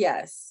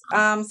 Yes.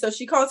 So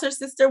she calls her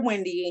sister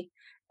Wendy,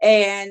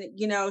 and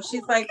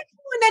she's like,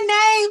 the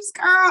names,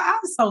 girl.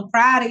 I'm so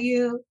proud of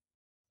you.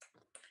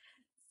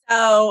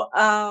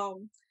 So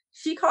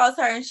she calls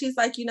her and she's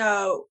like,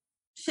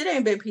 shit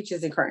ain't been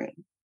peaches and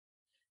cream.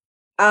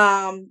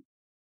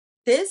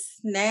 This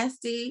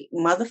nasty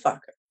motherfucker.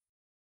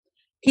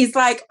 He's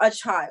like a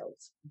child,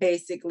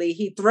 basically.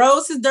 He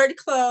throws his dirty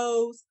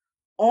clothes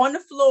on the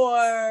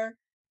floor.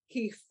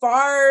 He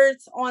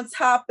farts on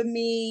top of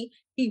me.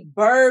 He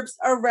burps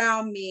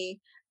around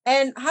me.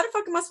 And how the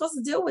fuck am I supposed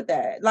to deal with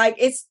that?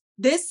 It's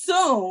this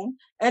soon.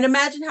 And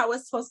imagine how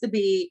it's supposed to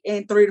be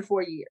in 3 to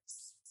 4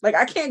 years.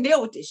 I can't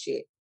deal with this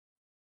shit.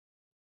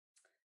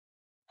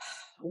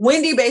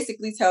 Wendy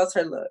basically tells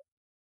her, look,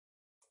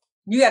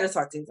 You got to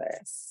talk to his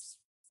ass.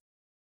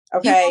 He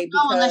Okay, won't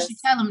know unless you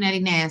tell him that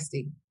he's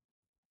nasty.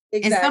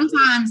 Exactly. And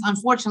sometimes,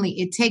 unfortunately,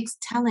 it takes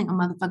telling a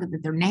motherfucker that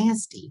they're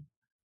nasty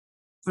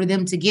for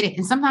them to get it.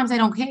 And sometimes they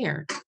don't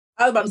care.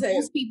 I was about to say,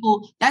 most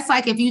people, that's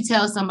like if you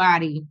tell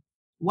somebody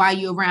while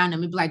you're around them,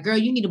 it'd be like, girl,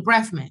 you need a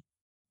breath mint.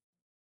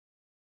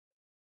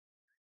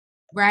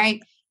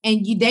 Right?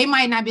 And they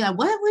might not be like,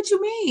 what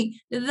you mean?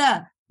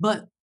 Da-da-da.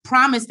 But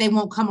promise they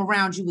won't come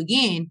around you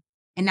again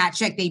and not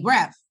check their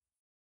breath.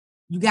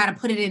 You got to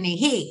put it in their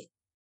head.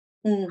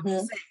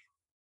 Mm-hmm.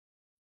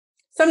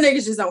 Some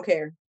niggas just don't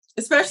care,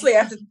 especially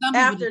after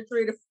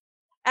 3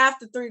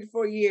 to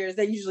 4 years.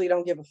 They usually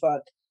don't give a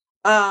fuck.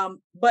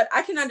 But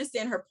I can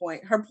understand her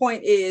point. Her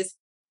point is,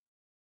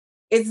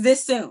 it's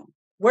this soon.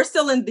 We're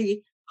still in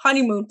the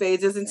honeymoon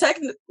phases, and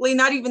technically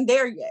not even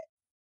there yet.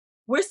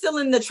 We're still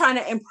in the trying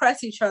to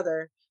impress each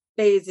other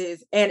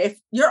phases. And if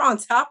you're on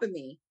top of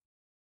me,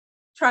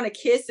 trying to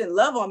kiss and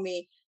love on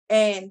me,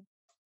 and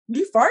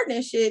you farting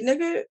and shit,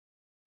 nigga.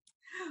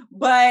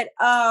 But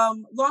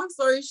long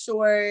story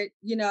short,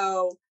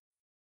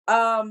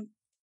 I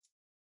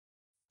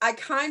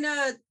kind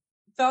of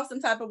felt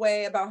some type of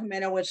way about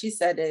Jimena when she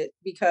said it,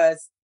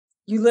 because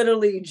you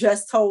literally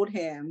just told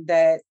him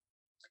that,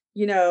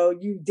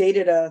 you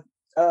dated a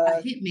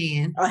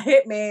hitman,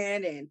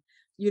 and,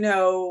 you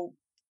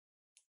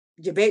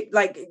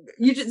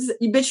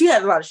bitch, you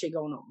had a lot of shit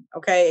going on,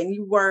 okay, and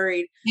you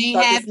worried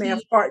about this man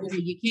farting.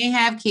 You can't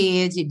have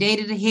kids. You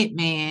dated a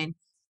hitman,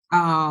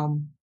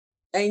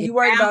 and you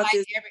worried about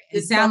this.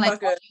 It sounded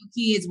like all your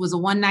kids was a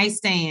one night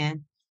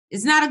stand.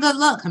 It's not a good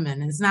look,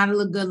 Jimena. It's not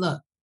a good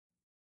look.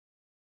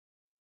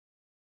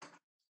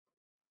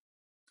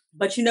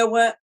 But you know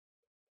what?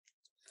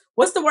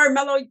 What's the word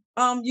Mello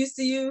used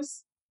to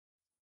use?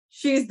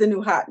 She's the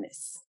new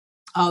hotness.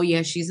 Oh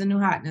yeah, she's the new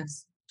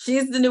hotness.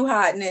 She's the new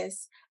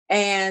hotness.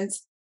 And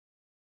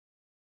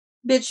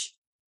bitch,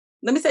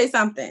 let me say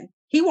something.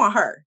 He want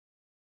her.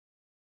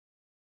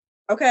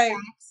 Okay?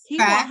 He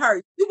want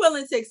her. You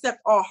willing to accept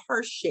all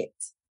her shit.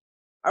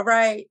 All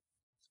right?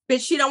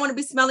 Bitch, she don't want to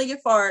be smelling your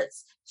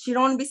farts. She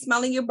don't want to be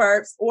smelling your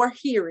burps or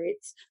hear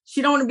it.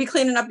 She don't want to be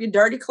cleaning up your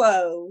dirty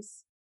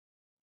clothes.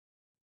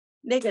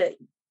 Nigga,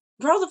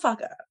 grow the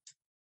fuck up.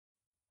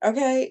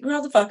 Okay?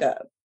 Grow the fuck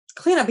up.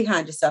 Clean up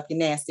behind yourself, you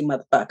nasty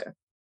motherfucker.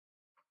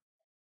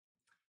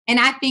 And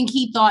I think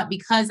he thought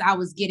because I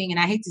was getting, and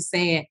I hate to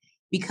say it,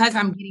 because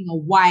I'm getting a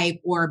wife,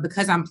 or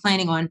because I'm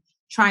planning on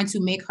trying to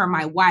make her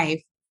my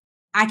wife,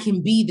 I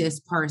can be this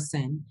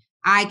person.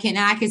 I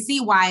can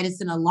see why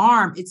it's an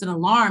alarm. It's an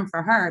alarm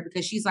for her,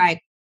 because she's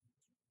like,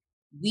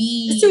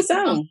 it's too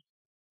soon.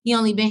 He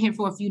only been here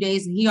for a few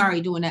days and he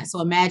already doing that.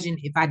 So imagine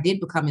if I did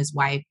become his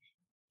wife,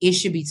 it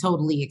should be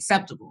totally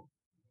acceptable.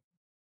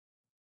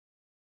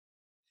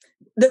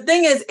 The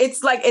thing is,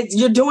 it's like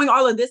you're doing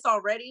all of this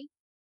already.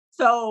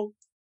 So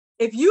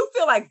if you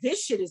feel like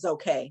this shit is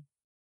okay,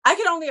 I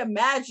can only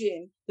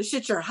imagine the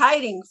shit you're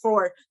hiding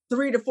for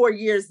 3 to 4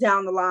 years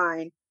down the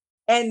line,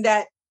 and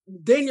that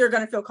then you're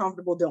going to feel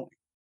comfortable doing.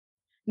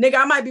 Nigga,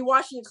 I might be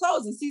washing your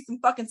clothes and see some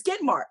fucking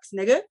skid marks,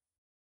 nigga.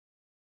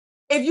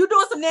 If you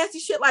doing some nasty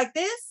shit like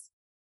this,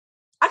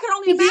 I can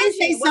only imagine.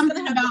 Say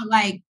something about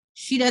like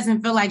she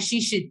doesn't feel like she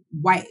should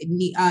wipe.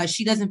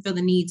 She doesn't feel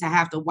the need to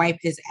have to wipe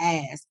his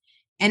ass,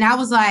 and I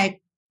was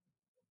like,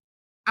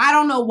 I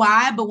don't know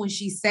why, but when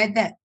she said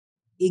that,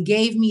 it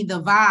gave me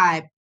the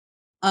vibe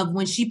of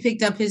when she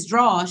picked up his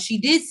drawer, she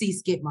did see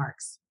skid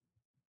marks.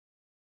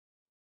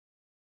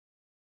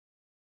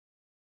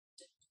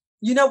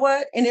 You know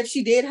what? And if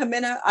she did,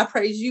 Jimena, I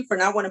praise you for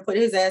not wanting to put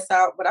his ass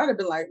out. But I'd have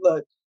been like,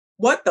 look,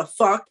 what the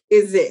fuck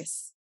is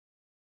this?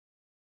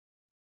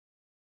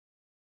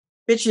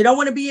 Bitch, you don't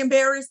want to be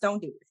embarrassed?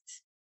 Don't do it.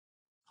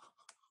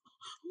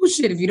 Oh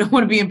shit, if you don't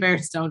want to be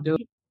embarrassed, don't do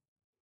it.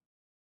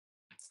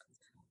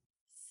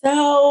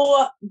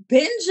 So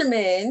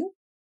Benjamin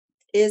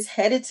is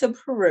headed to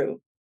Peru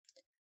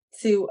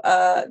to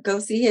go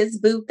see his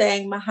boo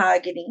thing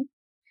Mahogany.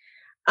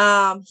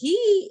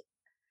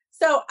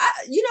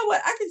 You know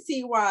what? I can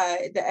see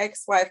why the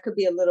ex-wife could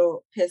be a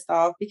little pissed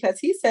off, because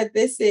he said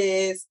this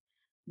is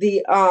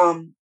the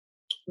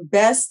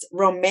best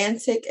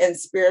romantic and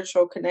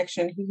spiritual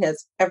connection he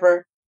has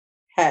ever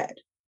had.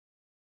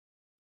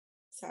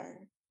 Sorry,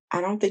 I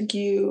don't think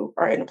you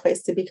are in a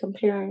place to be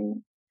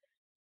comparing,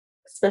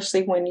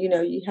 especially when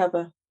you have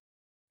a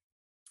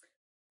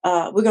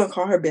we're gonna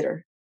call her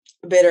bitter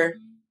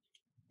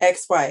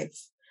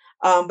ex-wife,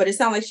 but it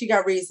sounds like she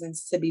got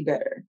reasons to be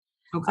bitter.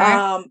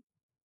 Okay.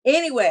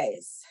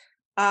 Anyways,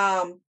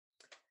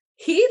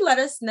 he let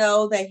us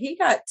know that he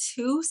got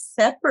 2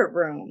 separate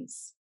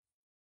rooms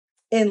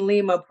in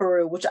Lima,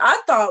 Peru, which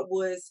I thought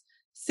was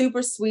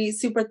super sweet,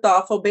 super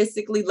thoughtful,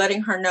 basically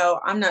letting her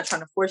know I'm not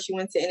trying to force you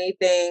into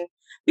anything,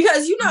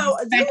 because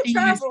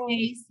travel.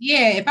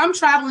 Yeah, if I'm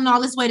traveling all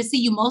this way to see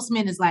you, most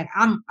men is like,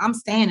 I'm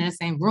staying in the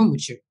same room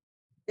with you.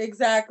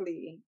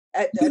 Exactly.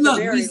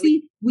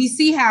 We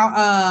see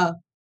how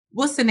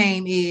what's the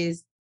name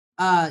is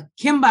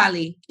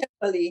Kimberly.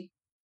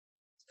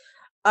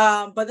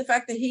 But the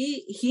fact that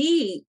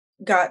he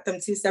got them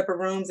 2 separate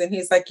rooms, and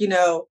he's like,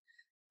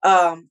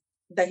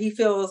 that he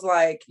feels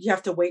like you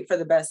have to wait for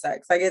the best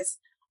sex. Like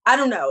I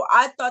don't know.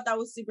 I thought that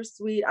was super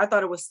sweet. I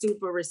thought it was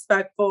super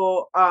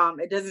respectful.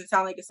 It doesn't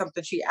sound like it's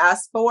something she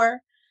asked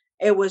for.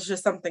 It was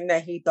just something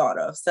that he thought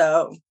of.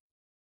 So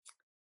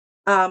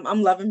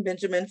I'm loving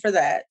Benjamin for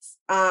that.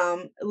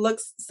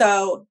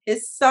 So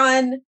his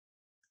son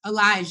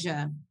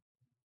Elijah.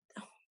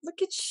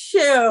 Look at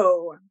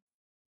you.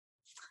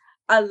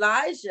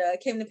 Elijah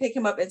came to pick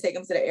him up and take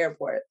him to the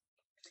airport.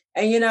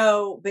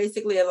 And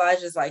basically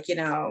Elijah's like,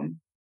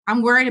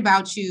 I'm worried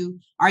about you.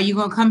 Are you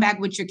going to come back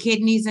with your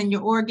kidneys and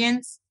your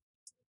organs?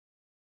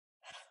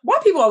 Why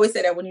people always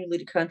say that when you leave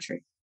the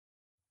country?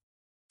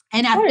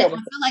 And I feel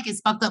like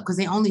it's fucked up because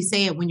they only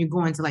say it when you're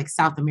going to like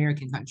South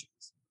American countries.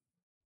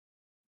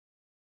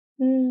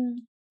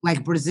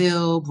 Like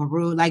Brazil,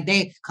 Peru,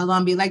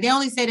 Colombia. Like they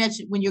only say that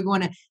when you're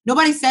going to,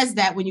 nobody says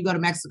that when you go to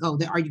Mexico,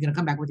 are you going to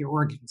come back with your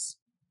organs?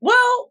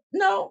 Well,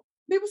 no.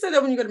 People say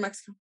that when you go to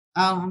Mexico.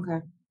 Oh,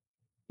 okay.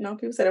 No,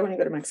 people say that when you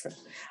go to Mexico.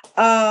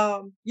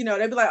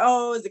 They'd be like,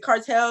 oh, is the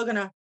cartel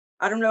gonna,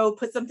 I don't know,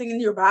 put something in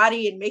your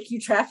body and make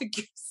you traffic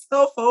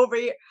yourself over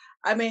here?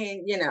 I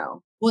mean,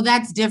 Well,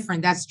 that's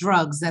different. That's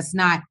drugs. That's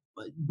not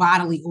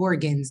bodily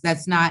organs.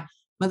 That's not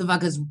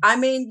motherfuckers. I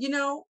mean,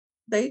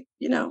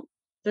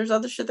 there's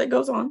other shit that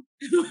goes on.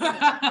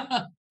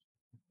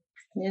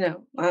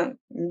 I'm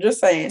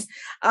just saying.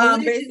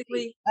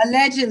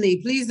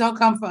 Allegedly, please don't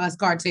come for us,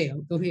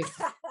 cartel. Go ahead.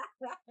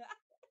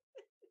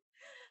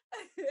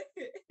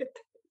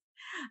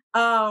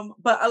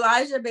 But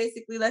Elijah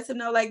basically lets him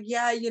know, like,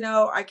 yeah,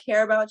 I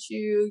care about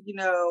you,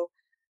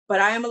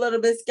 but I am a little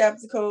bit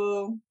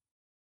skeptical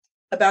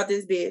about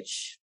this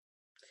bitch.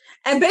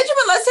 And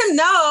Benjamin lets him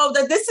know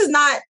that this is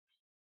not,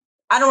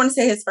 I don't want to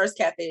say his first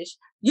catfish.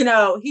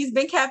 He's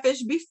been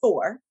catfished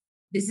before.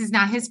 This is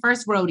not his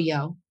first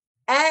rodeo.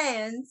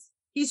 And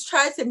he's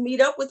tried to meet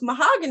up with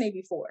Mahogany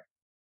before.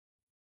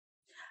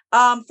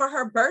 For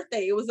her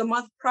birthday, it was a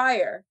month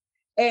prior.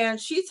 And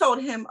she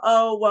told him,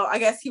 oh, well, I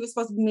guess he was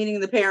supposed to be meeting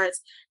the parents.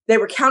 They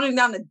were counting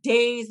down the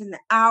days and the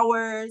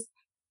hours.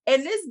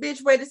 And this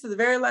bitch waited to the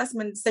very last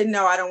minute to say,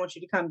 no, I don't want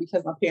you to come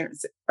because my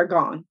parents are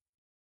gone.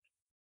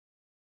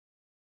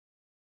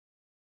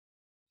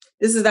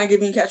 This is not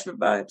giving you catfish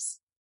vibes.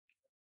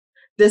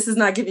 This is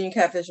not giving you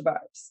catfish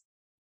vibes.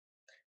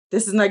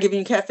 This is not giving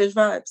you catfish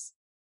vibes.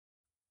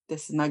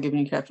 This is not giving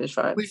you catfish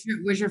vibes.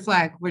 Where's your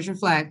flag? Where's your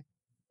flag?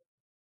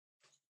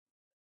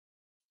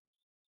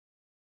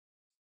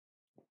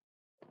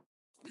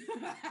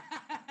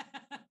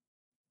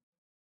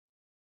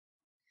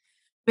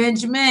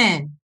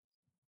 Benjamin,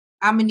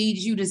 I'm gonna need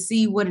you to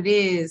see what it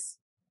is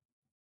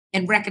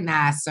and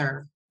recognize,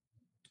 sir.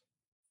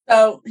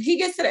 So he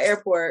gets to the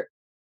airport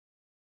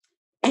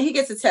and he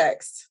gets a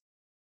text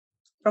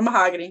from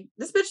Mahogany.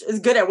 This bitch is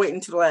good at waiting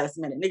to the last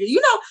minute, nigga.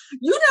 You know,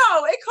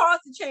 it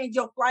costs to change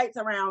your flights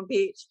around,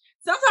 bitch.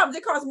 Sometimes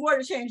it costs more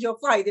to change your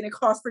flight than it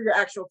costs for your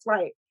actual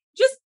flight.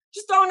 Just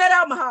throwing that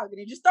out,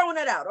 Mahogany. Just throwing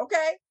that out,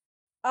 okay?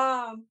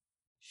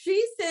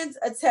 She sends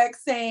a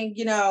text saying,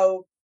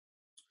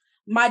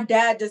 my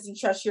dad doesn't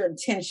trust your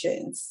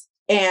intentions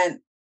and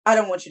I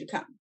don't want you to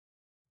come.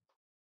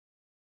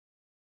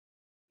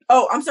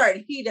 Oh, I'm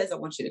sorry. He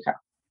doesn't want you to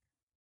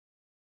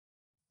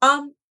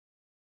come.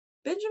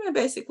 Benjamin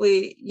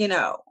basically,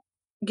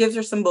 gives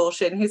her some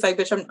bullshit and he's like,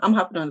 bitch, I'm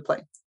hopping on the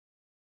plane.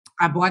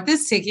 I bought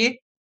this ticket.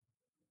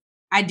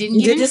 I didn't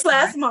get it just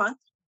last month.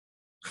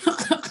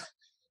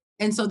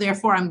 And so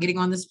therefore I'm getting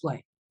on this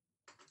plane.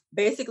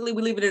 Basically,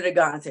 we leave it in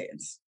God's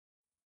hands.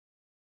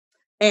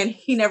 And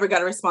he never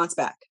got a response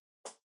back.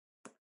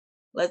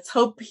 Let's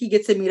hope he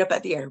gets to meet up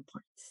at the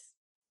airport.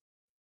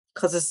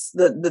 Because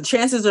the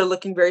chances are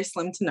looking very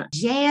slim tonight.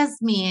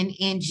 Jasmine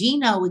and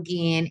Gino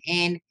again.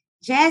 And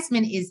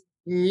Jasmine is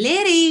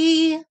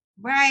litty,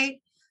 right?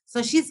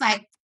 So she's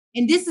like,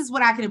 and this is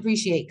what I can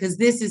appreciate because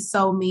this is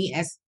so me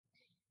as,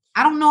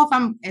 I don't know if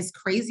I'm as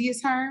crazy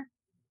as her.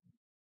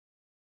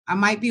 I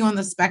might be on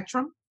the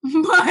spectrum,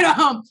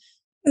 but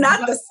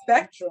the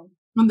spectrum.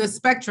 On the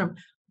spectrum.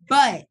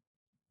 But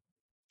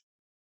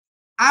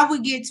I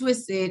would get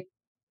twisted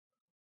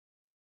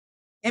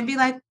and be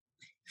like,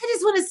 I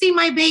just want to see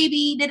my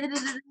baby,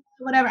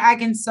 whatever I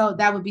can. So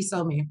that would be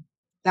so me.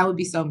 That would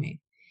be so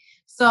me.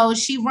 So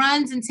she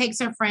runs and takes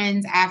her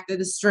friends after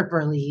the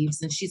stripper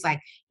leaves. And she's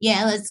like,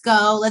 yeah, let's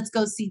go. Let's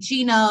go see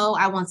Gino.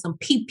 I want some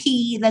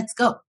pee. Let's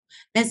go.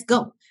 Let's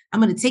go.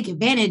 I'm going to take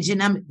advantage.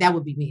 And that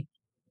would be me.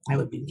 That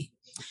would be me.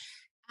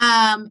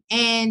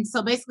 And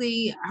so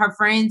basically her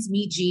friends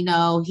meet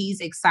Gino. He's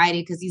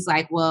excited because he's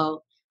like,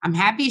 well, I'm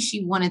happy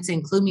she wanted to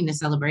include me in the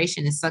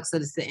celebration. It sucks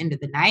that it's the end of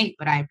the night,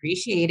 but I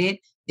appreciate it.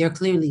 They're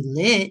clearly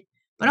lit,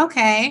 but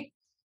okay.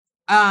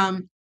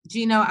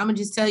 Gino, I'm gonna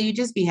just tell you,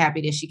 just be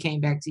happy that she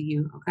came back to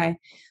you. Okay.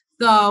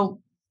 So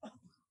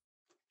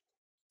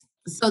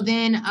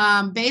then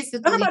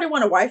basically nobody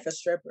want to wife a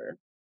stripper.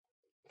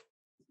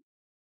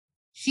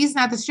 She's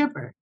not the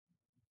stripper.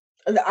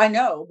 I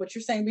know, but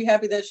you're saying be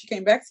happy that she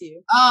came back to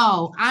you.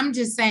 Oh, I'm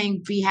just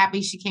saying be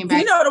happy she came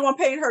back. You know the one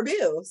paying her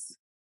bills.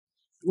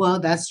 Well,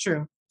 that's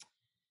true.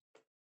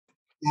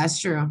 That's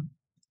true.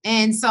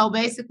 And so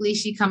basically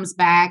she comes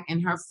back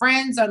and her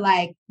friends are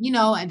like,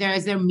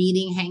 there's their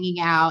meeting hanging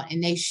out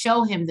and they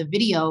show him the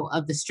video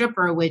of the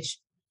stripper, which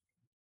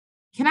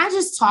can I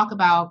just talk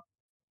about,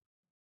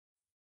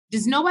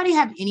 does nobody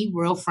have any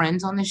real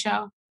friends on the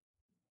show?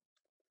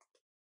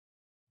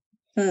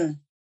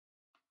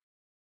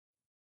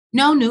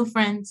 No new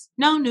friends.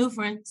 No new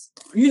friends.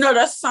 That's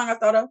the song I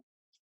thought of.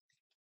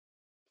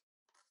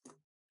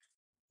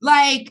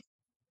 Like,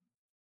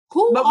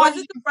 who are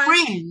the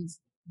friends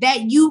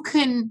that you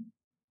can?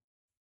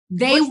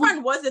 Which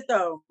friend was it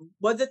though?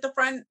 Was it the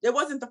friend? It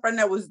wasn't the friend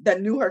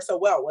that knew her so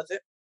well, was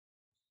it?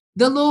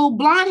 The little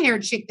blonde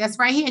haired chick that's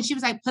right here, and she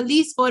was like,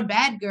 "Police for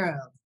bad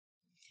girl."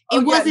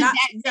 It wasn't that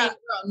same girl.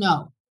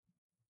 No,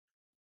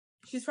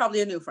 she's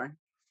probably a new friend.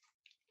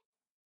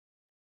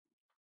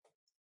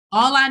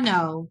 All I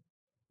know,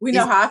 we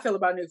know how I feel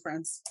about new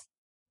friends.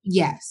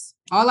 Yes,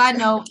 all I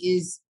know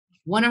is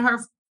one of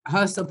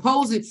her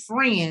supposed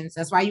friends.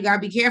 That's why you gotta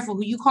be careful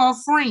who you call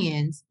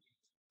friends.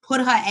 Put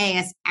her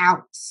ass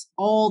out,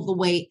 all the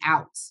way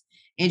out,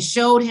 and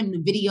showed him the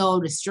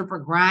video, the stripper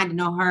grinding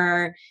on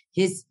her,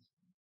 his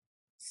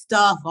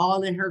stuff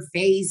all in her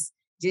face.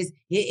 Just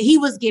he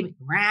was giving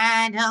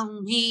grind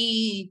on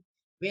me.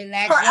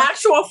 Relax. Her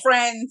actual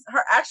friends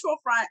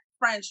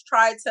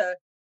tried to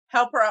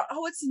help her out.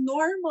 Oh, it's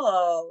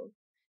normal.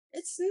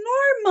 It's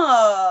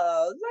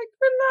normal. Like,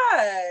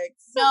 relax.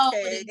 No,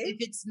 okay. If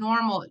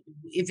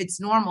it's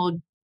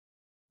normal,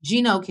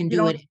 Gino can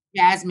do it.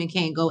 Jasmine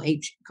can't go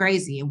ape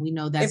crazy, and we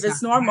know that's if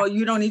it's normal.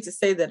 You don't need to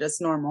say that it's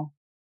normal.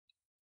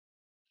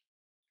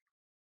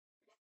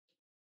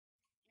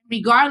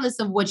 Regardless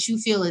of what you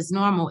feel is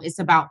normal, it's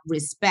about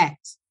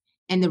respect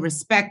and the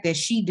respect that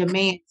she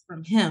demands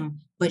from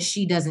him, but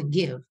she doesn't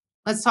give.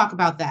 Let's talk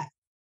about that.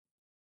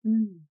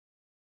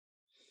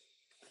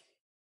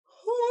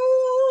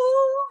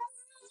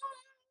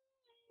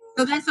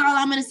 So that's all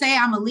I'm going to say.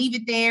 I'm going to leave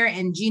it there.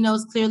 And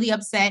Gino's clearly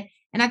upset.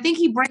 And I think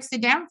he breaks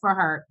it down for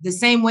her the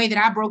same way that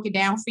I broke it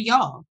down for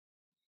y'all.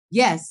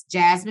 Yes,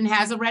 Jasmine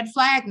has a red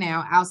flag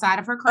now outside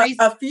of her crazy.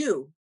 A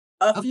few.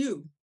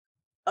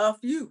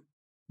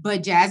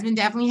 But Jasmine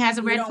definitely has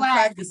a red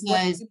flag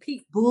because,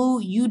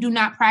 boo, you do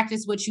not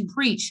practice what you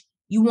preach.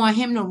 You want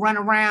him to run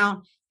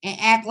around and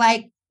act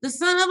like the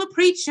son of a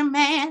preacher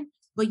man.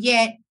 But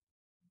yet,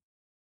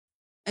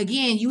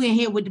 again, you in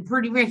here with the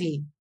pretty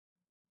Ricky.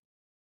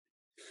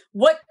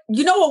 What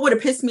would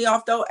have pissed me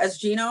off though, as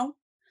Gino?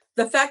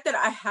 The fact that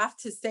I have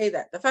to say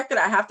that, the fact that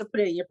I have to put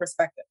it in your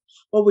perspective.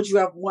 What would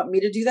you want me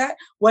to do that?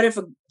 What if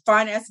a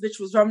fine ass bitch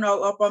was running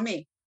all up on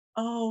me?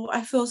 Oh,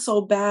 I feel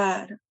so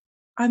bad.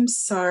 I'm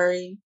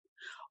sorry.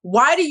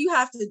 Why do you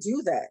have to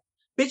do that?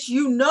 Bitch,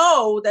 you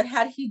know that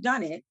had he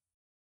done it,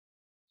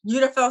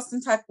 you'd have felt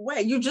some type of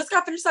way. You just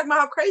got finished talking about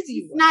how crazy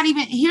you were. Not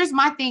even, here's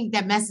my thing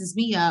that messes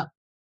me up.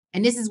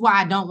 And this is why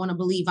I don't want to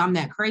believe I'm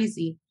that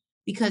crazy.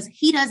 Because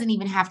he doesn't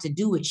even have to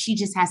do it. She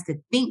just has to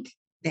think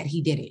that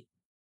he did it.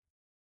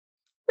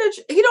 Bitch,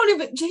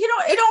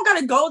 it don't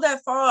gotta go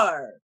that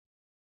far.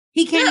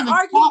 He can't even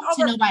talk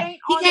to nobody.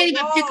 He can't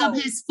even pick up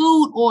his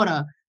food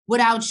order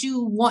without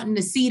you wanting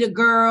to see the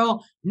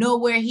girl, know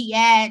where he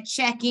at,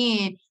 check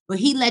in. But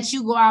he lets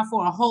you go out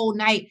for a whole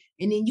night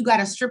and then you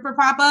got a stripper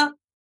pop up.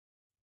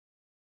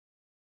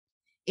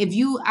 If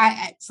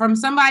from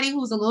somebody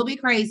who's a little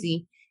bit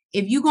crazy,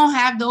 if you gonna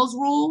have those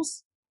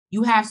rules,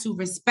 you have to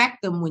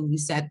respect them when you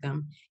set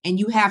them. And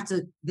you have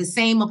to, the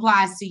same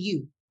applies to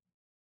you.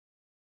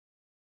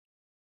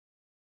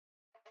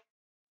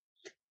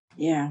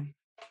 Yeah.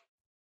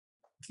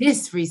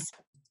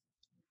 Disrespect.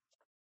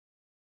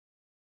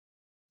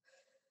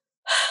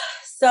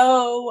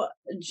 So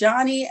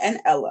Johnny and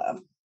Ella.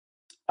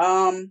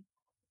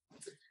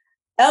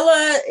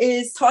 Ella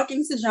is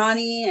talking to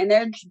Johnny and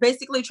they're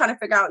basically trying to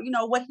figure out,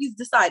 what he's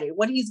decided,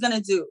 what he's going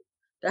to do.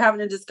 They're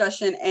having a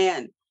discussion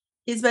and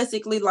he's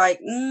basically like,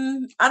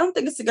 I don't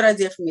think it's a good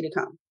idea for me to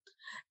come.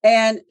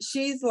 And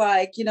she's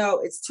like,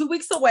 it's 2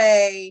 weeks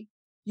away.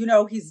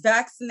 He's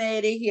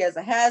vaccinated. He has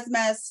a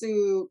hazmat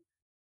suit.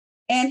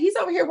 And he's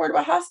over here worried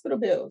about hospital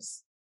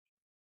bills.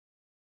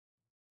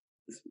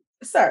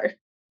 Sir,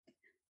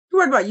 you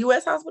worried about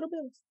U.S. hospital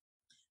bills?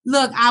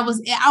 Look,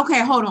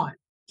 okay, hold on.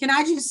 Can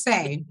I just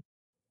say,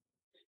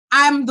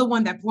 I'm the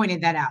one that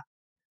pointed that out.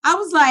 I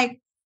was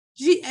like,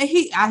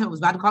 I was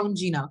about to call him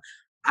Gino.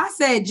 I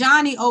said,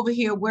 Johnny over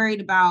here worried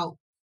about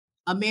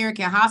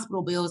American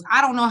hospital bills.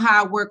 I don't know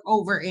how I work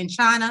over in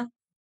China,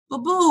 but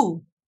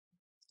boo,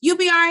 you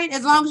be all right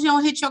as long as you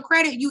don't hit your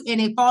credit. And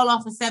they fall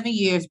off for 7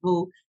 years,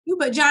 boo.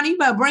 Johnny, you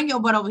better bring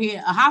your butt over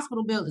here. A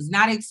hospital bill is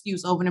not an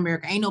excuse over in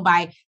America. Ain't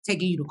nobody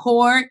taking you to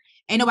court.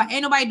 Ain't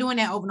nobody doing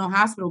that over no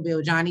hospital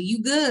bill, Johnny.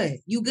 You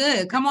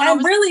good. Come on.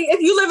 And really, if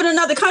you live in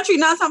another country,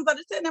 9 times out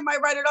of 10, they might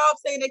write it off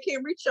saying they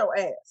can't reach your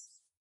ass.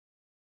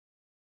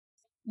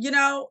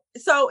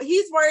 So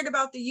he's worried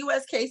about the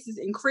U.S. cases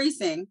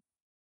increasing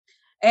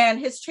and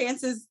his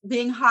chances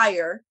being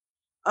higher,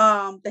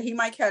 that he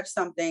might catch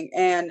something,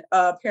 and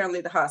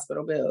apparently the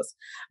hospital bills.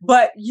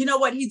 But you know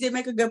what? He did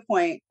make a good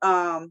point.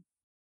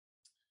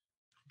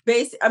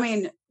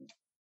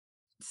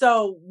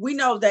 so we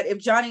know that if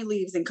Johnny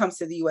leaves and comes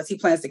to the US, he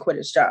plans to quit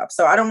his job.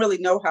 So I don't really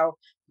know how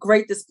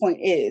great this point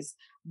is.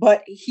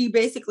 But he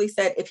basically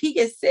said if he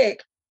gets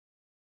sick,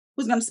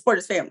 who's going to support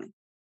his family?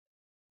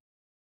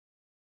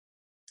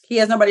 He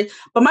has nobody.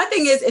 But my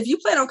thing is, if you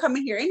plan on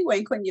coming here anyway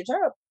and quitting your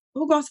job,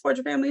 who's going to support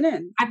your family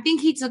then? I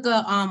think he took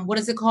a what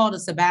is it called? A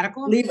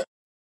sabbatical? Leave.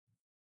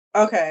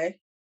 Okay.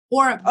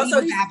 Or a leave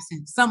of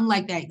absence, something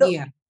like that.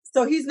 Yeah.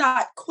 So he's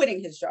not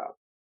quitting his job.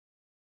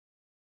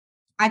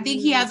 I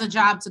think he has a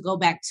job to go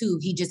back to.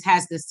 He just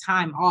has this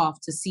time off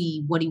to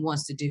see what he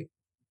wants to do.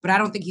 But I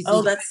don't think he's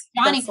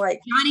Johnny.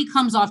 Johnny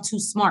comes off too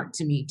smart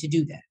to me to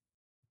do that.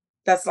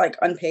 That's like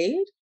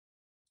unpaid?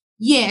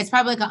 Yeah, it's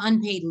probably like an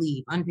unpaid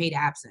leave, unpaid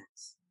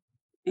absence.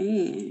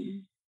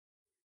 Okay.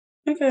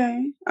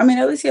 I mean,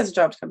 at least he has a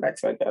job to come back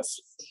to, I guess.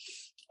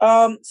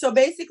 So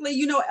basically,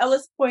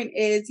 Ella's point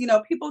is,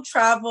 people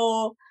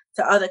travel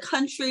to other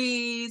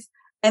countries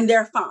and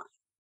they're fine.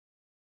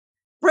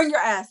 Bring your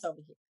ass over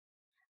here.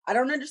 I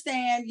don't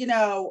understand,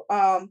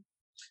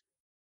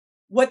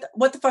 what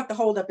the fuck the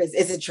holdup is.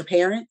 Is it your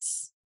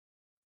parents?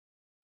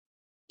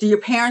 Do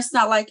your parents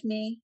not like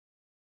me?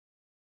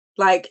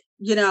 Like,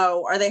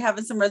 are they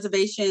having some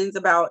reservations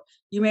about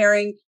you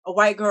marrying a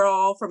white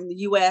girl from the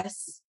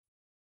US?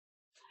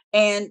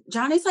 And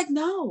Johnny's like,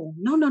 no.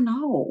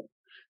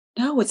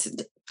 No,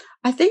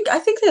 I think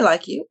they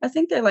like you. I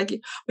think they like you.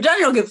 But Johnny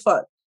don't give a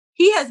fuck.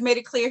 He has made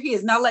it clear he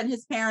is not letting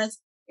his parents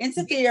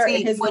interfere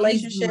in his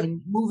relationship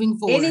moving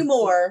forward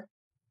anymore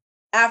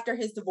after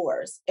his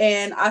divorce.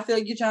 And I feel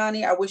you,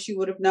 Johnny. I wish you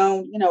would have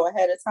known,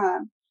 ahead of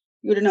time.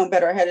 You would have known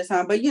better ahead of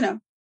time. But you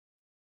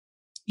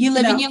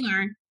live and you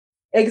learn.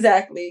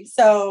 Exactly.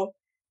 So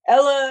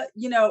Ella,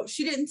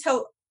 she didn't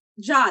tell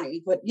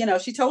Johnny, but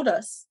she told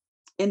us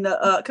in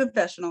the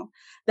confessional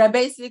that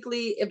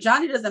basically if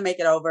Johnny doesn't make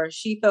it over,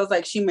 she feels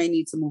like she may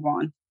need to move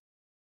on.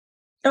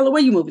 Ella,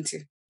 where you moving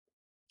to?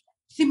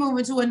 She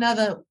moving to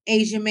another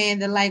Asian man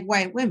that like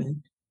white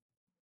women.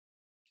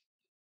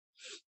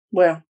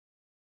 Well,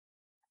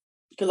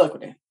 good luck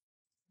with that.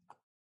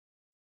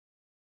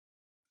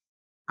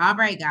 All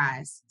right,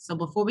 guys. So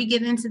before we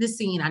get into the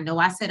scene, I know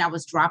I said I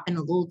was dropping a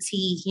little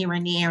tea here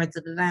and there,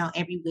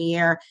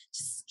 everywhere,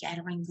 just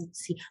scattering the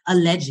tea,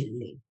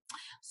 allegedly.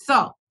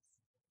 So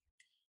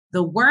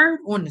the word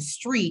on the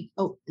street.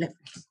 Oh, let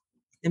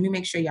me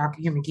make sure y'all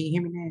can hear me. Can you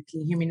hear me now?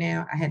 Can you hear me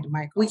now? I had the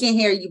mic on. We can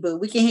hear you, boo.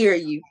 We can hear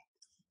you.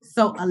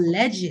 So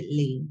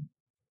allegedly,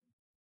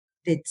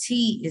 the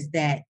tea is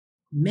that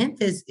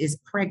Memphis is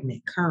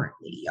pregnant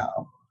currently,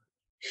 y'all.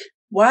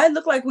 Why it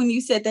looked like when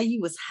you said that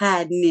you was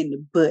hiding in the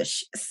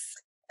bushes?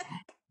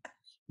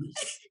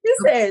 You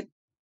said.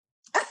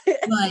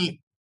 But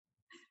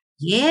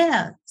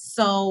yeah,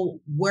 so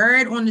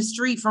word on the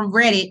street from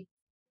Reddit,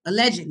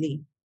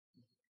 allegedly,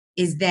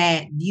 is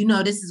that,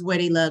 this is where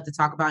they love to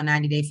talk about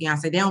 90 Day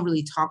Fiance. They don't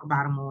really talk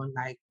about them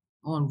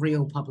on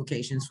real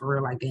publications for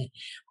real like that.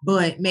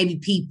 But maybe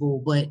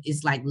people, but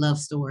it's like love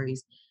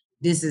stories.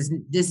 This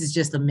is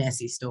just a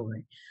messy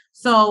story.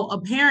 So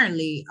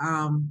apparently,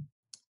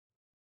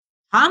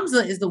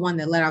 Hamza is the one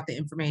that let out the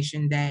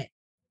information that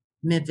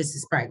Memphis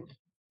is pregnant.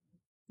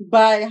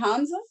 By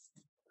Hamza?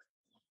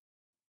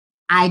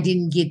 I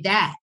didn't get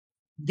that.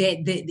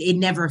 That it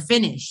never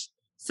finished.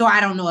 So I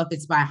don't know if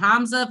it's by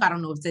Hamza. I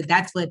don't know if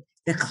that's what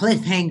the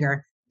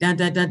cliffhanger. Dun,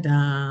 dun, dun,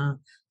 dun.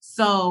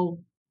 So,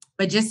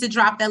 but just to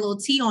drop that little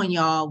tea on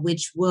y'all,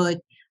 which would,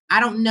 I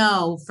don't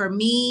know. For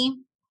me,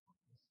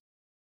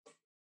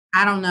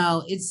 I don't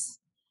know. It's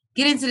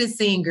get into the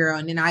scene, girl,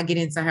 and then I get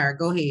into her.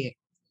 Go ahead.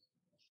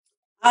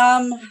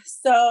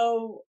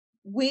 So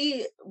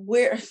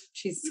we're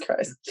Jesus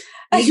Christ.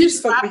 You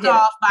stopped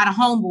off by the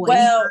homeboy.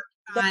 Well,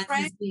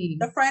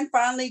 the friend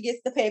finally gets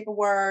the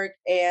paperwork,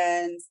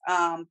 and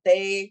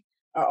they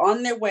are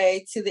on their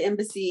way to the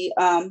embassy.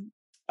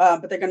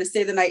 But they're going to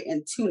stay the night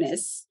in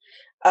Tunis.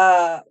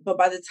 But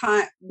by the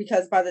time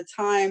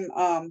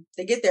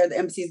they get there, the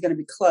embassy is going to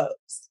be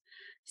closed.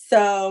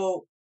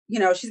 So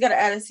she's got an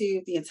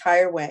attitude the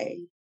entire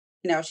way.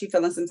 She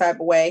feeling some type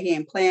of way. He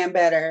ain't playing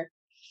better.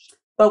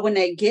 But when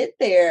they get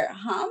there,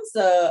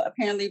 Hamza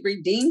apparently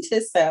redeemed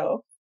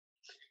himself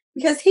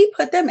because he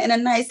put them in a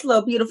nice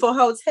little beautiful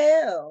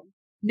hotel.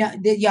 No,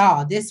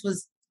 y'all, this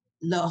was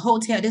the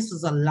hotel. This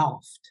was a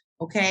loft.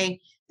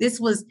 Okay. This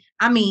was,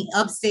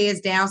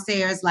 upstairs,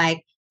 downstairs.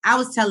 Like I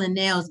was telling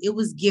Nels, it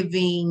was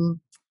giving,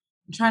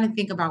 I'm trying to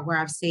think about where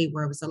I've stayed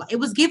where it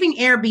was giving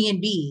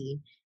Airbnb.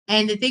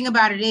 And the thing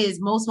about it is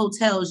most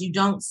hotels you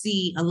don't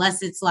see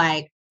unless it's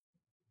like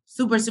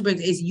super,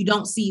 you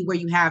don't see where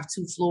you have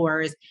 2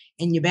 floors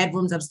and your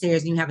bedroom's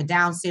upstairs and you have a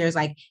downstairs.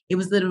 Like it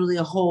was literally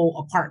a whole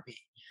apartment.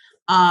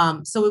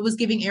 So it was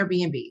giving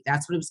Airbnb.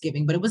 That's what it was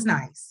giving, but it was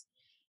nice.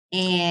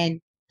 And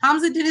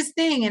Hamza did his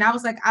thing. And I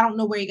was like, I don't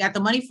know where he got the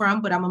money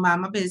from, but I'm gonna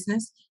mind my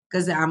business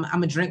because I'm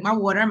gonna drink my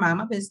water and mind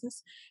my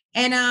business.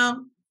 And,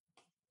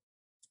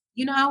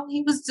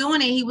 he was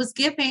doing it. He was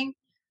giving.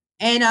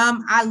 And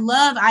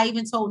I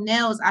even told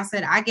Nels, I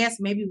said, I guess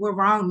maybe we're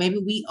wrong. Maybe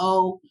we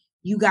owe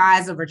you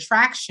guys a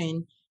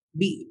retraction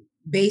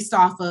based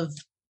off of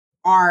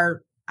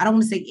our, I don't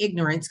want to say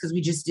ignorance because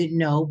we just didn't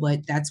know,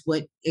 but that's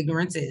what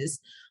ignorance is.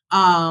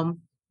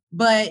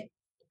 But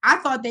I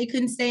thought they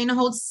couldn't stay in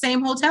the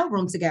same hotel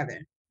room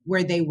together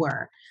where they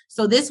were.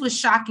 So this was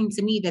shocking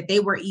to me that they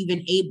were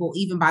even able,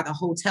 even by the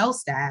hotel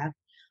staff.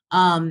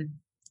 And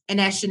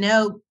as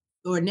Chanel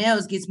or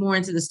Nels gets more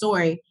into the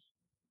story,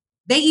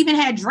 they even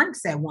had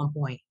drinks at one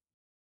point,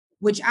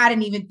 which I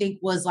didn't even think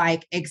was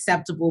like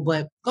acceptable.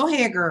 But go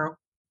ahead, girl.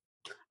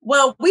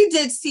 Well, we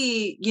did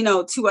see,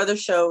 2 other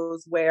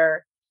shows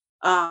where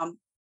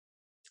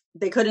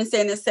they couldn't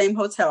stay in the same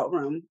hotel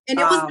room. And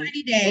it was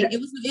 90 Day. It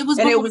was and before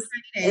 90 it was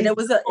days. and it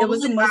was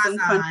a Muslim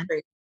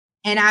country.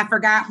 And I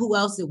forgot who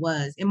else it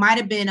was. It might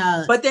have been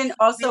but then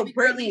also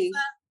Brittany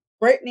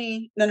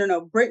and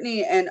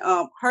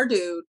her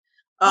dude.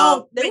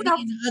 They went out,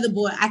 and the other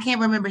boy. I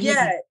can't remember his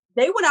name.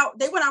 They went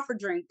out for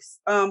drinks.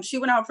 She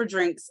went out for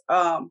drinks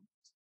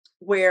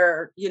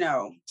where,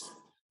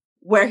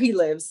 where he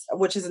lives,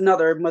 which is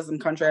another Muslim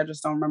country. I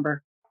just don't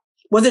remember.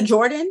 Was it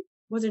Jordan?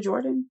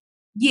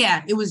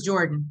 Yeah, it was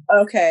Jordan.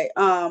 Okay.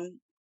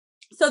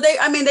 So they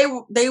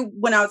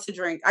went out to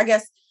drink. I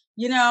guess,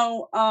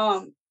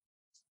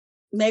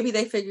 maybe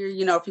they figure,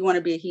 if you want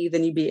to be a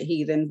heathen, you be a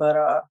heathen,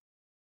 but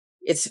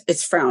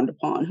it's frowned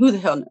upon. Who the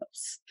hell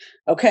knows?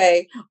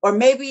 Okay. Or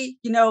maybe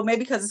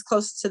because it's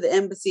close to the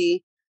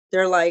embassy,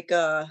 they're like,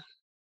 I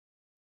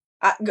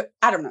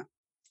don't know.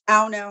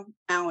 I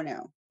don't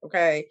know.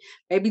 Okay.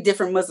 Maybe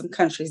different Muslim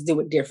countries do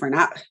it different.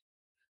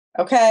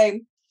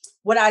 Okay.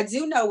 What I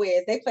do know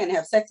is they plan to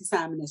have sexy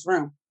time in this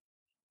room.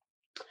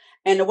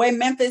 And the way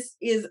Memphis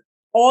is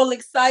all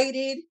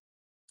excited,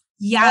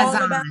 all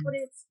about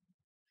it.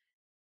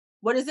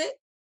 What is it?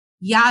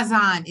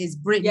 Yazan is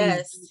Brittany.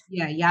 Yes.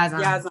 Yeah,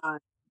 Yazan.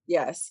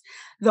 Yes.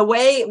 The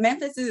way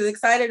Memphis is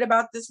excited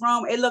about this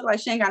room, it looked like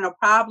she ain't got no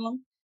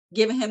problem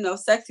giving him no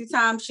sexy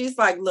time. She's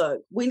like,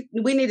 look, we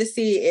need to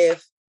see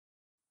if,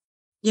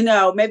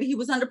 maybe he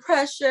was under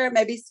pressure.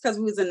 Maybe it's because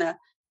we was in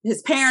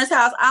his parents'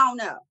 house. I don't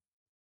know.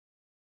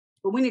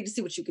 But we need to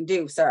see what you can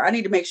do, sir. I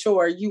need to make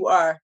sure you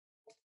are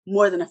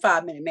more than a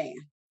 5-minute man.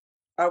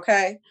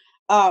 Okay.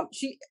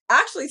 She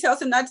actually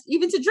tells him not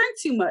even to drink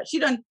too much. She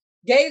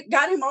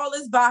got him all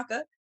this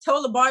vodka,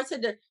 told the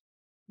bartender,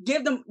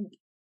 give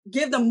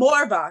them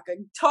more vodka,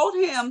 told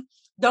him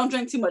don't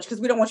drink too much because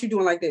we don't want you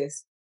doing like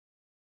this.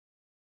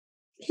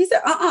 He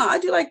said, I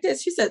do like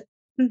this. She said,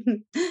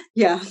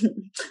 yeah,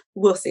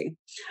 we'll see.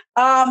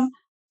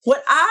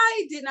 What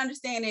I didn't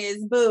understand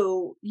is,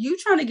 boo, you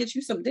trying to get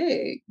you some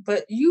dick,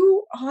 but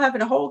you are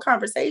having a whole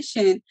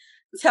conversation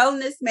telling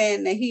this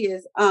man that he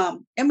is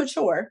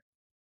immature.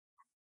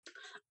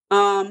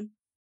 And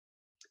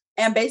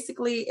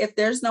basically, if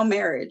there's no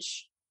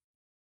marriage,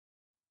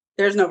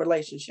 there's no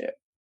relationship.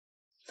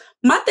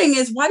 My thing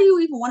is, why do you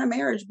even want a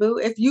marriage, boo?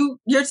 If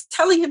you're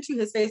telling him to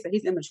his face that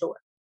he's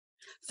immature.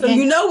 So and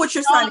you know what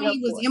you're signing up for.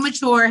 He was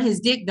immature, his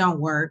dick don't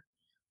work.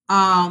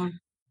 At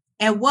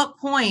what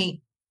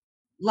point,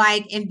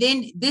 and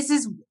then this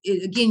is,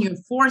 again, you're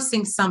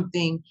forcing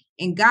something,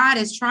 and God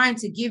is trying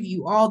to give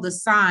you all the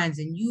signs,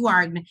 and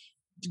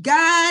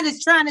God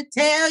is trying to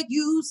tell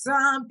you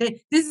something.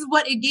 This is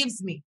what it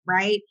gives me,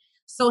 right?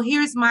 So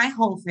here's my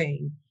whole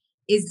thing,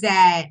 is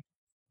that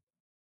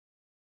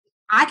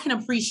I can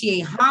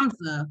appreciate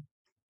Hamza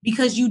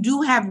because you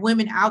do have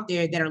women out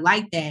there that are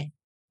like that.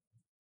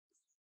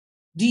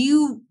 Do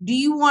you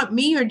want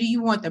me or do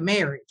you want the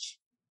marriage?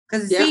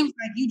 Because it seems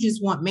like you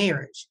just want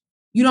marriage.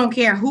 You don't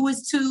care who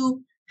it's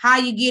to, how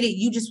you get it.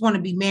 You just want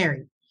to be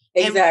married.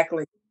 Exactly.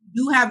 And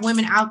you have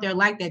women out there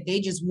like that.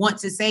 They just want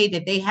to say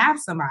that they have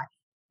somebody.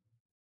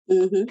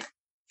 Mm-hmm.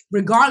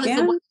 Regardless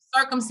of what the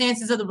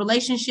circumstances of the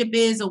relationship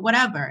is or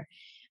whatever.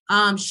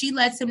 She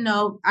lets him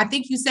know. I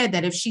think you said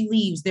that if she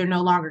leaves, they're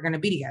no longer going to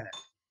be together.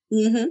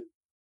 Mm-hmm.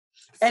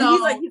 And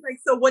he's like,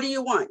 so what do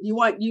you want? You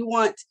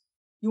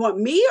want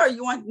me or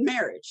you want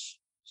marriage?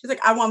 She's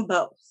like, I want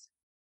both.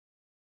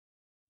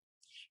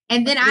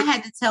 And then I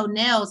had to tell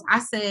Nels, I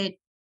said,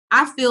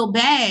 I feel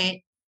bad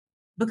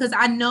because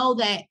I know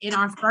that in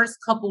our first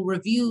couple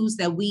reviews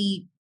that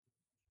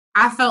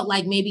I felt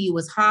like maybe it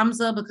was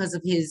Hamza because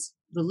of his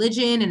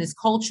religion and his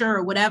culture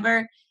or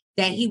whatever,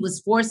 that he was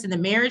forcing the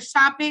marriage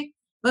topic.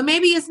 But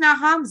maybe it's not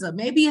Hamza.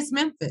 Maybe it's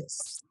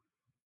Memphis.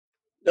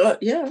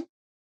 Yeah.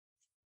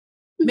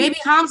 Maybe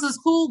Hamza's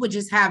cool with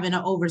just having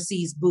an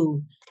overseas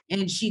boo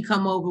and she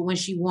come over when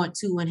she want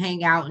to and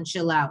hang out and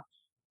chill out.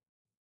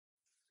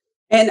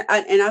 And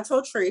I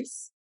told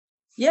Trace,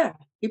 yeah,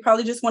 he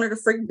probably just wanted a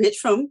freak bitch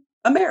from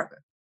America.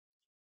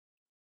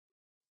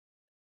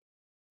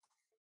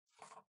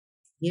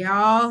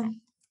 Y'all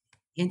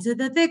into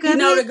the thick of it.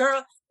 The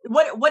girl.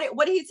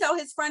 What did he tell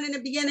his friend in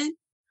the beginning?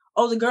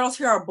 Oh, the girls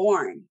here are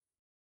boring.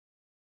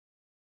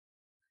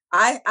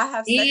 I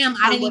have. Damn,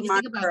 I didn't even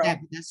think about that,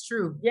 but that's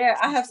true. Yeah,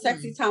 I have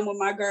sexy time with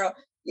my girl.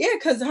 Yeah,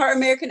 because her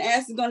American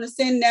ass is gonna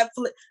send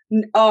Netflix,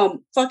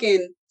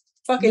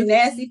 fucking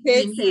nasty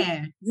pics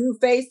and do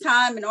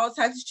FaceTime and all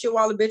types of shit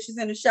while the bitch is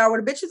in the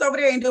shower. The bitches over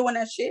there ain't doing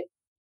that shit.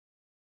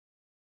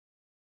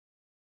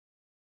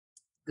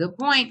 Good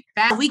point.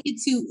 We get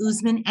to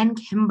Usman and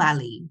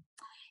Kimberly.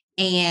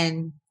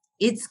 And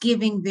it's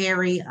giving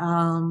very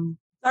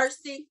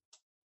Thirsty.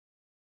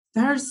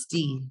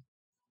 thirsty.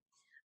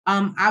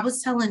 I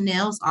was telling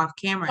Nels off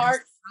camera, and it's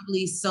Heart.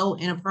 probably so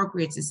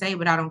inappropriate to say,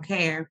 but I don't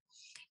care.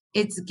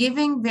 It's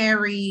giving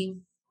very,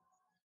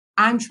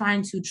 I'm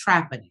trying to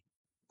trap it.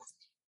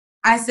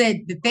 I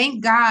said,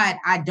 thank God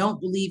I don't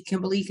believe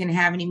Kimberly can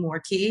have any more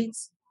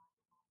kids,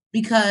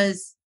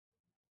 because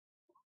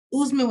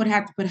Usman would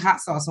have to put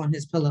hot sauce on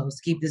his pillows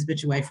to keep this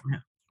bitch away from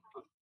him.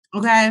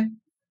 Okay?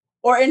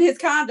 Or in his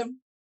condom.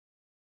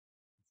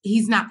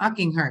 He's not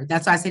fucking her.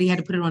 That's why I said he had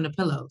to put it on the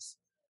pillows.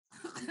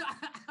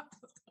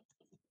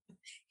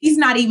 He's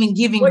not even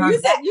giving her.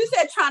 You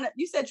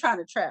said trying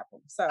to trap him.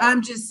 So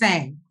I'm just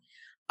saying.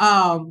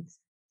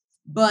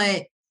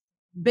 But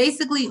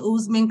basically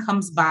Usman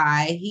comes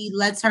by, he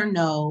lets her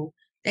know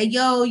that,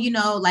 yo,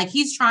 like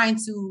he's trying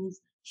to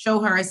show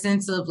her a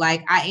sense of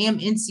like, I am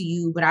into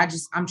you, but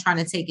I'm trying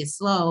to take it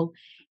slow.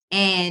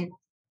 And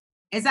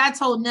as I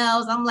told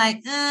Nels, I'm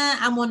like,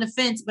 I'm on the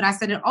fence, but I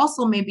said it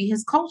also may be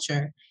his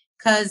culture.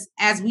 Because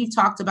as we've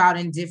talked about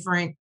in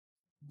different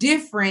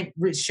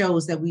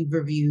shows that we've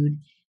reviewed,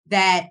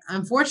 that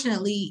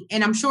unfortunately,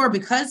 and I'm sure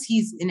because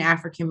he's an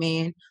African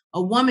man,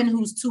 a woman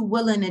who's too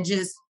willing to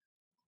just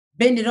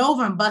bend it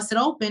over and bust it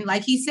open,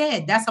 like he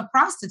said, that's a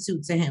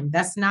prostitute to him.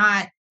 That's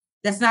not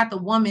the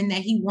woman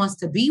that he wants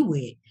to be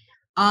with.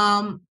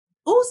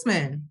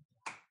 Usman.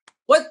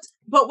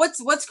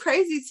 What's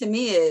crazy to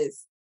me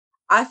is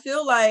I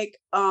feel like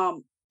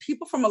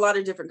people from a lot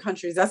of different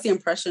countries, that's the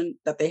impression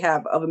that they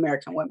have of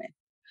American women.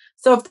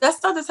 So if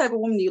that's not the type of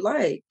woman you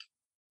like,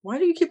 why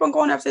do you keep on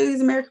going after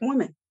these American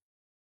women?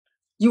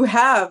 You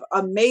have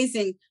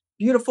amazing,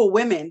 beautiful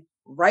women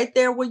right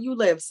there where you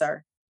live,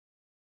 sir.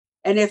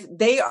 And if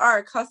they are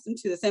accustomed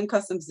to the same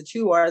customs that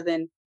you are,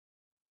 then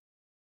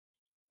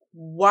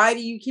why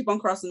do you keep on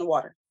crossing the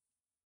water?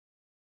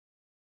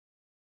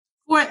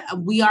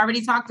 We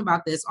already talked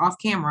about this off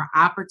camera.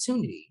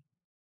 Opportunity.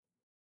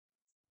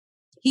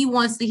 He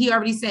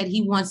already said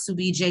he wants to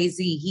be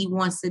Jay-Z. He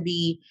wants to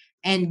be,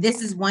 and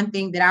this is one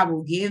thing that I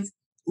will give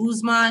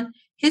Usman.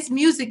 His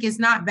music is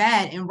not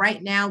bad. And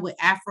right now with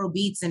Afro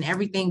beats and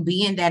everything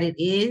being that it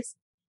is,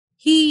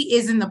 he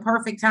is in the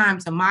perfect time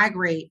to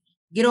migrate,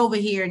 get over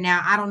here.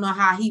 Now, I don't know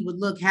how he would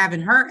look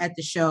having her at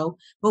the show,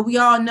 but we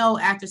all know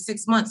after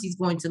 6 months, he's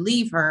going to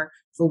leave her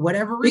for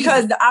whatever reason.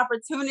 Because the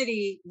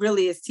opportunity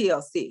really is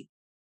TLC.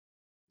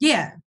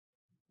 Yeah.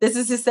 This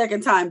is his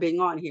second time being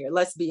on here.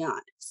 Let's be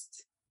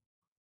honest.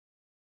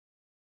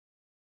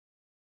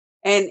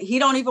 And he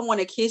don't even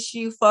want to kiss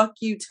you, fuck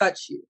you,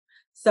 touch you.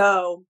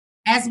 So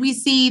as we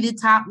see the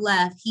top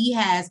left, he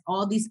has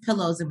all these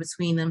pillows in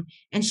between them.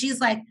 And she's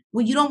like,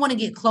 well, you don't want to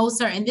get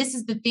closer. And this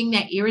is the thing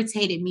that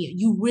irritated me.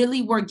 You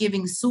really were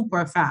giving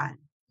super fine.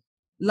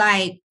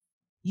 Like,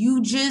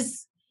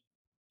 he's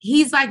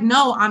like,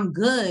 no, I'm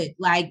good.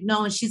 Like,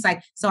 no. And she's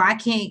like, so I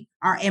can't,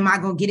 or am I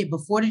going to get it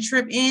before the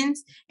trip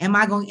ends? And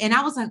I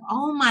was like,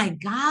 oh my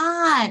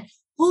God,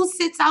 who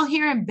sits out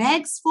here and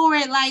begs for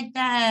it like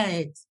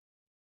that?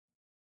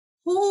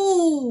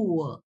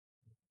 Who?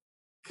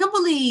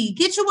 Kimberly,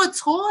 get you a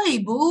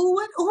toy, boo.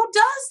 Who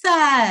does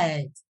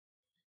that?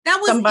 That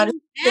was somebody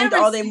spent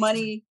all their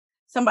money.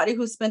 Somebody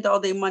who spent all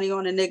their money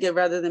on a nigga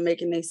rather than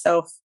making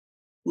themselves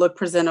look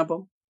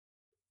presentable.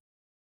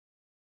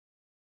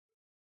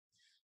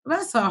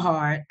 Bless her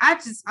heart. I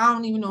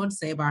don't even know what to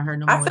say about her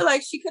no more. I feel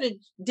like she could have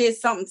did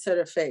something to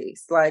the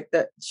face, like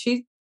that.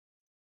 She's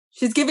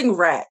giving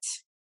rat,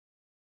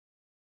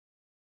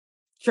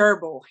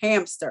 gerbil,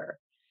 hamster.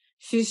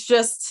 She's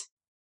just.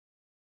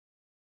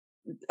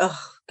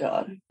 Oh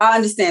God, I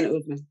understand it,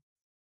 Usman.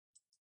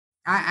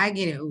 I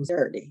get it, Usman.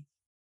 Dirty.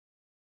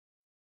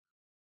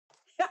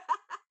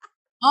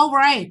 All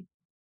right,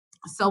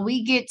 so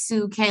we get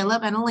to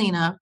Caleb and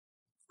Alina,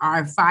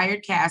 our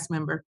fired cast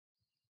member,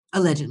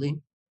 allegedly,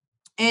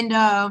 and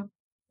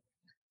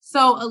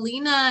so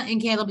Alina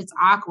and Caleb, it's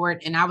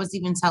awkward, and I was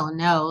even telling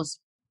Nels,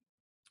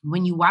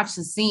 when you watch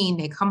the scene,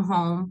 they come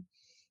home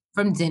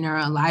from dinner.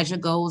 Elijah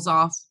goes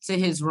off to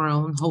his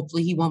room.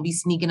 Hopefully, he won't be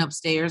sneaking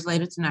upstairs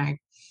later tonight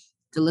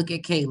to look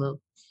at Caleb.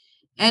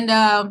 And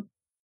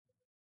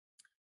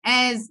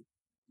as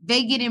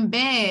they get in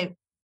bed,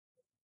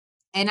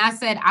 and I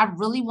said, I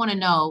really want to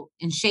know,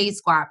 in Shade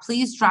Squad,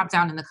 please drop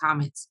down in the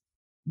comments.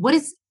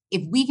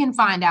 If we can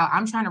find out,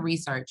 I'm trying to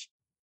research.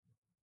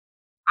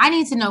 I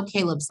need to know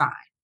Caleb's sign,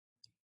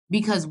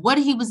 because what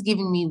he was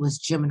giving me was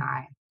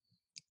Gemini.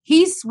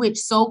 He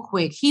switched so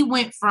quick. He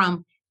went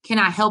from, can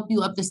I help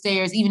you up the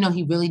stairs, even though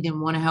he really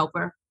didn't want to help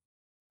her.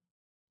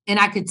 And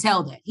I could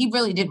tell that he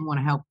really didn't want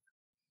to help her.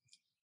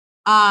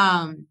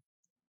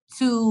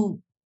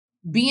 To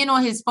being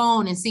on his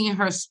phone and seeing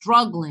her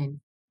struggling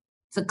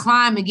to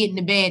climb and get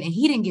into bed, and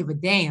he didn't give a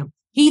damn.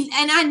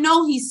 And I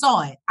know he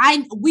saw it.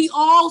 We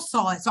all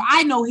saw it, so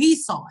I know he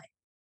saw it.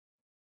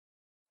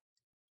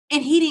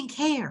 And he didn't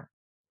care.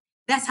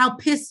 That's how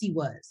pissed he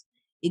was.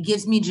 It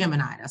gives me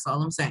Gemini. That's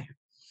all I'm saying.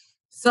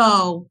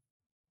 So,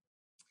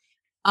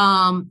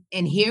 and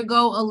here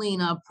go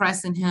Alina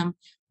pressing him.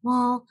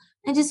 well,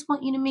 I just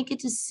want you to make a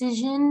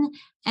decision.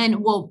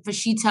 And well, for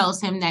she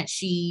tells him that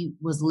she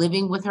was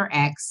living with her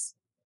ex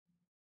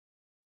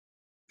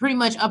pretty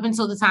much up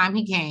until the time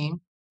he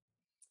came.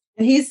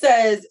 And he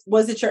says,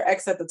 was it your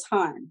ex at the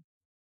time?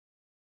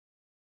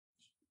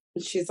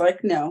 And she's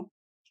like, no.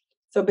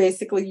 So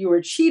basically, you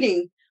were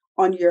cheating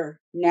on your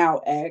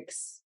now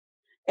ex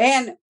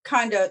and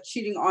kind of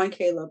cheating on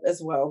Caleb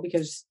as well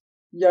because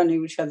y'all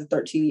knew each other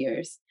 13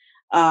 years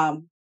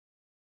to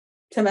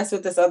mess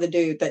with this other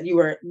dude that you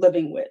were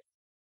living with.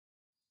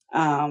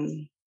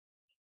 Um,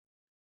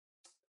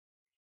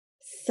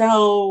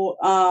 so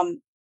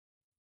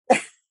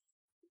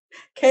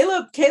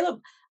Caleb,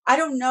 I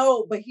don't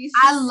know, but he's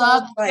I just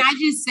love, so like, can I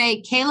just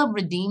say, Caleb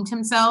redeemed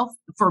himself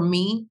for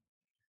me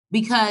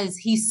because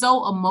he's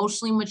so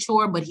emotionally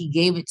mature, but he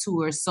gave it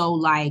to her so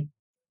like,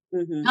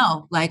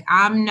 no, like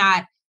I'm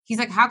not, he's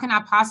like, how can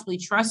I possibly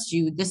trust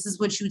you? This is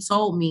what you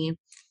told me.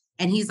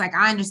 And he's like,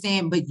 I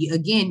understand, but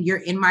again, you're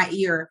in my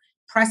ear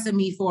pressing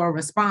me for a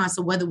response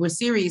of whether we're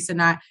serious or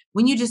not.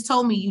 When you just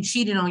told me you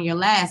cheated on your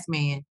last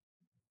man,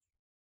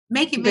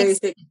 make it make sense.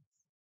 basic.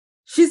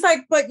 She's like,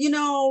 but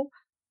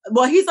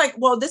well, he's like,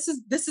 well, this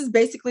is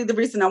basically the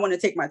reason I want to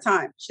take my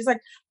time. She's like,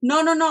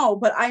 no,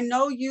 but I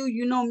know you,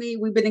 you know me.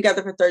 We've been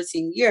together for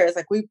 13 years.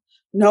 Like we've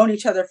known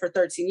each other for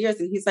 13 years.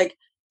 And he's like,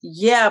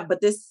 yeah,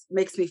 but this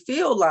makes me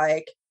feel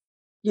like,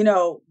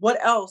 what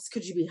else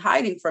could you be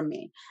hiding from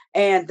me?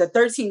 And the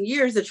 13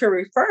 years that you're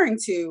referring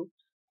to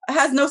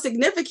has no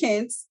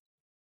significance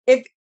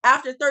if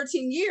after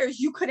 13 years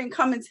you couldn't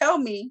come and tell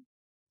me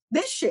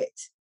this shit.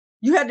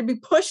 You had to be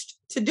pushed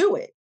to do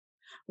it,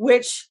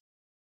 which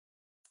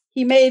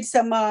he made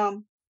some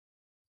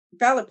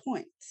valid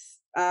points.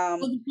 All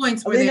the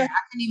points were Alina, there.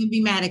 I couldn't even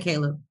be mad at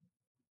Caleb.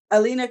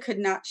 Alina could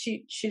not.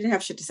 She didn't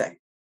have shit to say.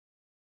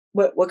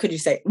 What could you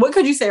say? What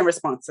could you say in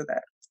response to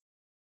that?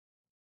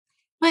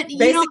 But you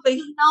Basically,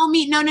 don't know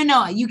me.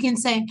 No. You can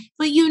say,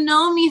 but you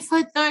know me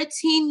for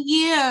 13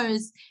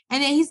 years.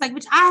 And then he's like,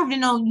 which I haven't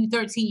known you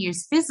 13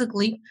 years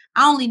physically.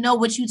 I only know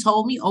what you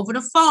told me over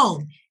the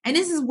phone. And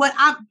this is what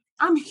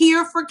I'm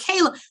here for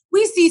Caleb.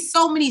 We see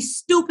so many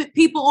stupid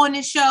people on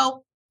this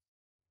show.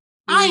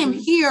 I am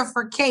here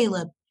for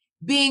Caleb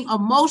being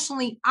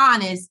emotionally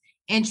honest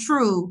and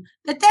true.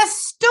 That's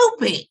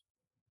stupid.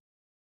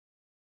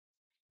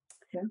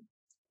 Yeah.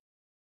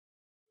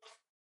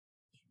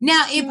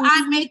 Now, if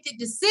I make the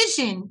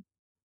decision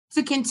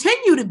to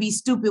continue to be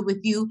stupid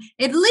with you,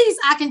 at least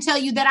I can tell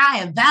you that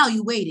I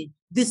evaluated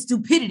this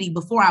stupidity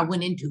before I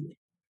went into it.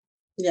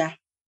 Yeah.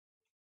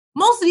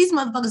 Most of these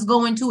motherfuckers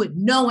go into it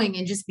knowing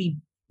and just be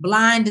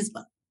blind as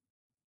fuck.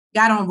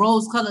 Got on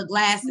rose-colored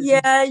glasses.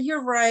 Yeah,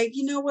 you're right.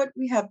 You know what?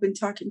 We have been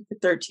talking for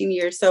 13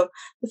 years. So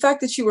the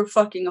fact that you were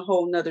fucking a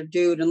whole nother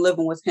dude and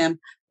living with him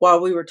while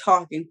we were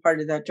talking part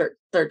of that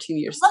 13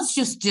 years. Let's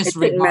just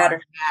disregard it shouldn't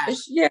matter.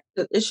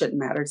 That. It shouldn't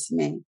matter to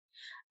me.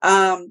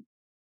 I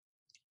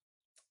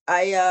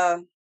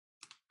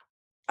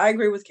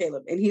agree with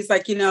Caleb. And he's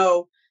like,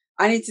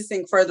 I need to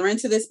think further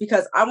into this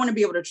because I want to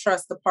be able to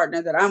trust the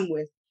partner that I'm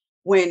with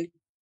when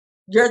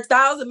you're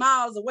 1,000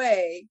 miles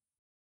away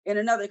in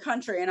another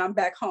country and I'm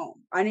back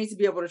home. I need to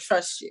be able to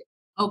trust you.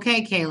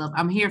 Okay, Caleb,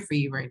 I'm here for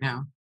you right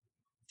now.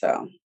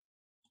 So.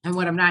 And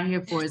what I'm not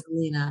here for is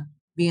Alina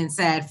being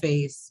sad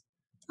face.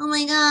 Oh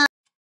my God.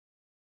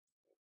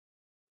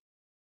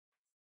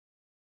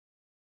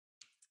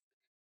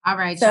 All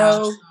right,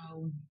 so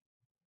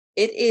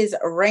it is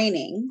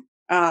raining,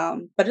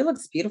 but it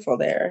looks beautiful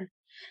there.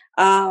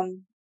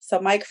 So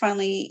Mike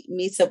finally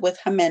meets up with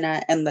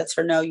Jimena and lets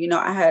her know,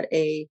 I had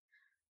a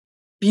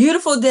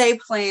beautiful day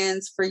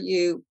plans for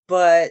you,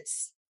 but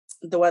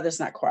the weather's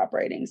not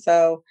cooperating.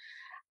 So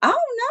I don't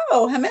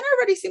know. Jimena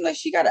already seemed like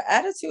she got an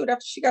attitude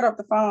after she got off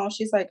the phone.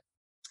 She's like,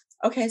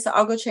 okay, so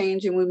I'll go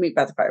change and we meet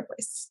by the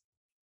fireplace.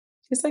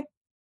 He's like,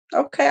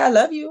 okay, I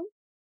love you.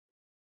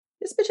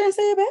 This bitch ain't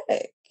say it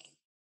back.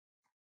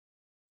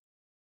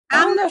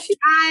 I don't know.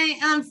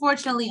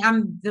 Unfortunately,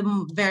 I'm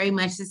very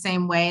much the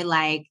same way.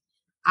 Like,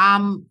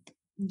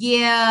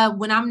 yeah,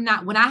 when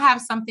I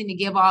have something to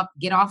get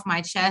off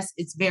my chest,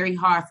 it's very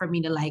hard for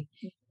me to like,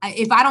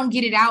 if I don't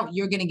get it out,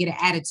 you're going to get an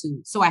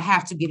attitude. So I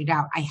have to get it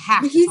out. I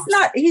have to.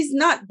 He's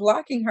not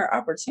blocking her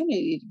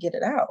opportunity to get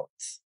it out.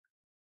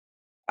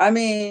 I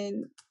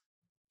mean,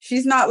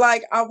 she's not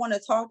like, I want to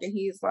talk. And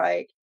he's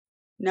like,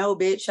 no,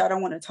 bitch, I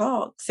don't want to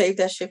talk. Save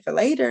that shit for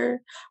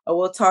later. Or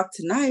we'll talk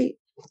tonight.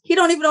 He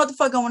don't even know what the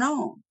fuck going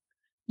on.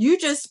 You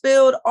just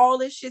spilled all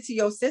this shit to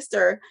your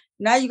sister.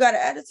 Now you got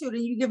an attitude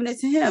and you giving it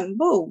to him.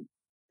 Boo.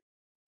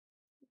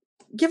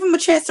 Give him a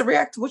chance to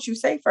react to what you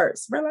say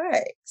first.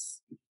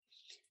 Relax.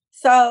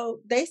 So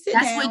they sit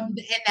down. And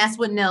that's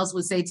what Nels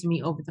would say to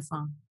me over the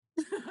phone.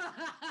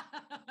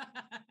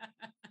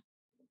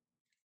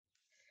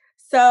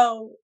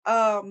 So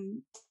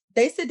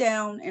they sit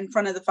down in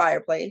front of the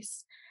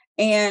fireplace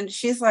and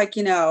she's like,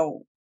 I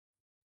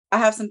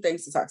have some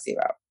things to talk to you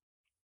about.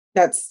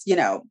 That's,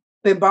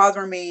 been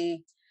bothering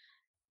me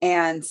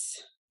and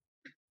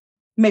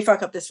may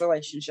fuck up this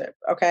relationship.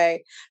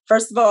 Okay.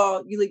 First of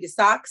all, you leave your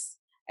socks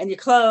and your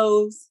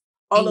clothes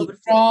all over the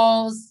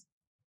floor.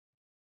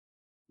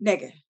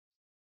 Nigga,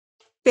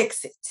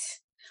 fix it.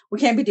 We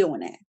can't be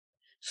doing that.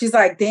 She's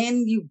like,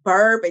 then you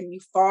burp and you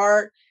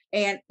fart,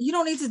 and you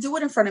don't need to do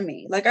it in front of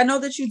me. Like, I know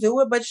that you do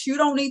it, but you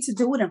don't need to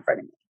do it in front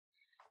of me.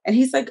 And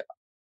he's like,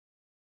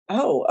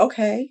 oh,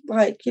 okay.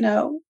 Like,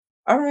 all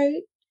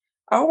right,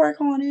 I'll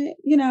work on it,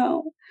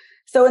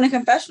 So in the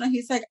confessional,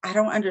 he's like, I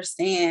don't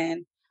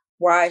understand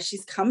why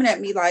she's coming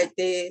at me like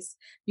this.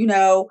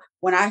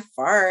 When I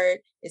fart,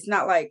 it's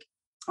not like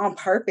on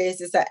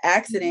purpose. It's an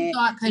accident.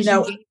 Because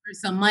you gave her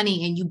some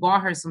money and you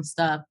bought her some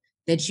stuff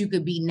that you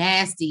could be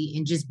nasty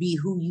and just be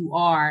who you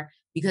are,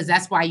 because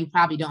that's why you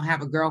probably don't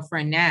have a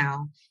girlfriend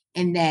now,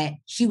 and that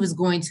she was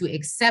going to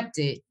accept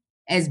it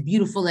as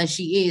beautiful as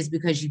she is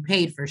because you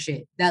paid for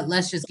shit. That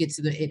let's just get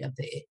to the it of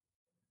the it.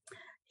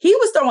 He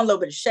was throwing a little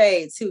bit of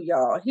shade too,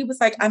 y'all. He was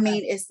like, I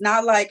mean, it's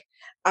not like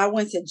I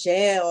went to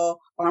jail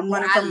or I'm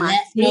running from my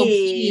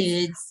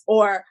kids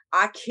or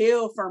I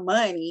kill for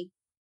money.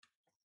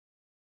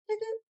 Nigga,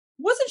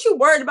 wasn't you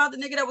worried about the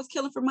nigga that was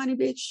killing for money,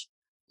 bitch?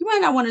 You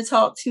might not want to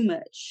talk too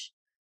much.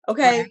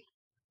 Okay? Right.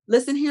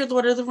 Listen here,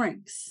 Lord of the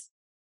Rings.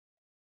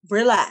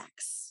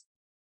 Relax.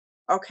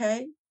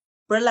 Okay?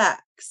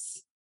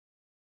 Relax.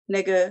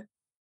 Nigga,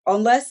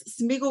 unless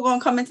Smeagol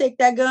gonna come and take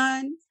that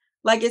gun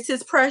like it's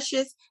his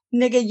precious,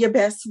 nigga, you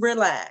best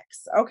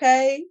relax.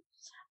 Okay?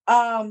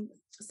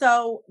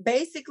 So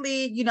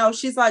basically,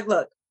 she's like,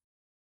 look,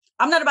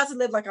 I'm not about to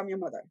live like I'm your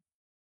mother.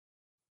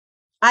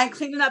 I ain't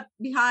cleaning up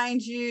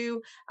behind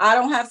you. I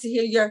don't have to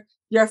hear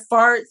your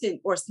farts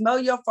or smell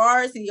your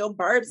farts and your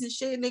burps and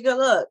shit, nigga.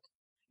 Look,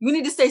 you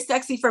need to stay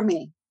sexy for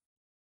me.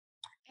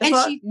 And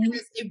she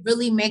says, it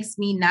really makes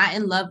me not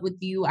in love with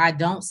you. I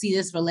don't see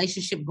this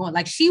relationship going.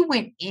 Like, she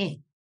went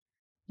in.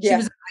 She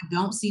was like, I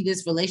don't see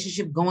this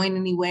relationship going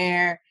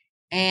anywhere.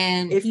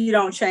 And if you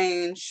don't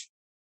change.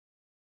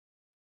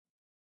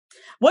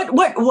 What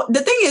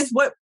the thing is,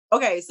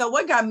 so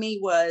what got me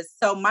was,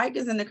 so Mike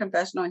is in the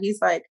confessional and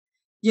he's like,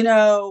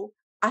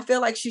 I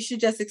feel like she should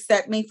just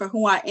accept me for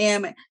who I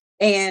am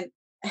and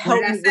help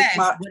me with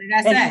my. What did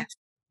I say?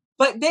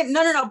 But then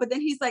no. But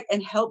then he's like,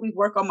 and help me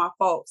work on my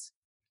faults.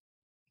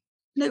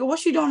 Nigga,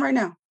 what's she doing right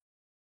now?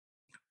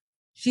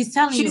 She's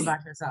telling you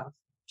about herself.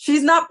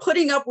 She's not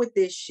putting up with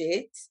this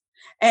shit.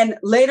 And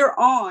later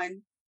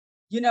on,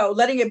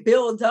 letting it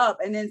build up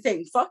and then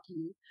saying, fuck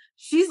you.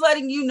 She's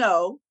letting you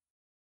know,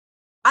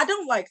 I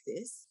don't like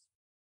this.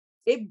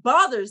 It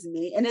bothers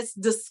me and it's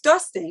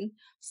disgusting.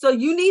 So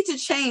you need to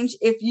change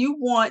if you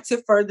want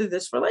to further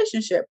this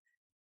relationship.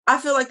 I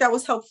feel like that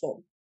was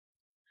helpful.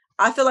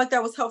 I feel like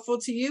that was helpful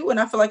to you, and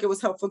I feel like it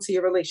was helpful to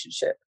your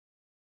relationship.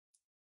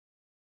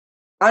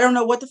 I don't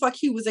know what the fuck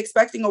he was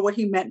expecting or what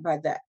he meant by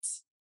that.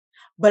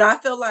 But I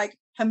feel like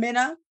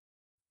Jimena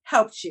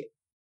helped you.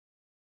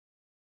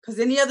 Because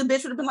any other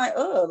bitch would have been like,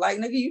 oh, like,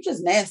 nigga, you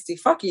just nasty.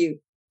 Fuck you.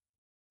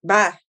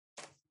 Bye.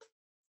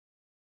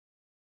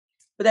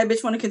 But that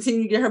bitch want to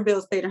continue to get her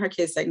bills paid and her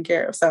kids taken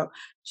care of. So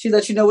she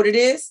let you know what it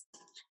is.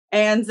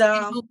 And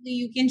hopefully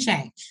you can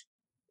change.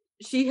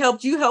 She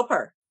helped you help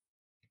her.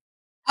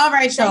 All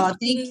right, y'all.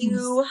 Thank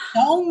you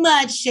so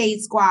much,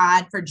 Shade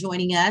Squad, for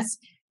joining us.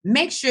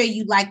 Make sure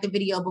you like the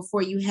video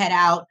before you head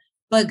out.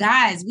 But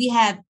guys, we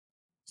have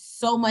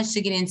so much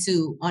to get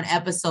into on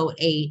episode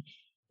 8.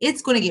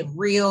 It's going to get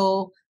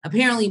real.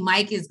 Apparently,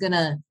 Mike is going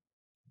to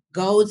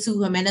go to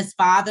Jimena's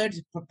father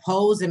to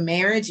propose in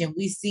marriage, and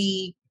we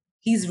see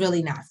he's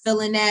really not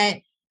feeling that.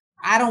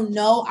 I don't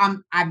know.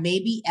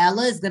 Maybe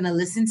Ella is going to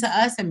listen to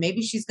us, and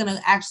maybe she's going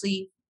to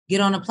actually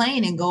get on a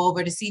plane and go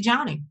over to see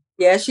Johnny.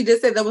 Yeah, she did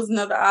say there was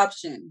another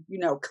option.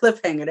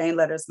 Cliffhanger. They ain't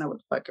let us know what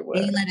the fuck it was.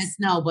 They ain't let us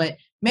know, but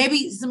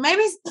maybe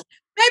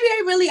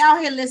they really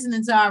out here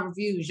listening to our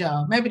reviews,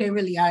 y'all. Maybe they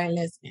really out here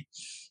listening.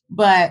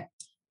 But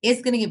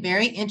it's going to get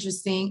very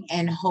interesting,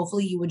 and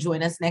hopefully you will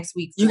join us next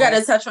week. You got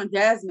to touch on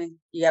Jasmine.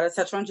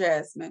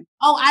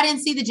 Oh, I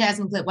didn't see the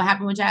Jasmine clip. What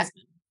happened with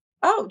Jasmine?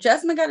 Oh,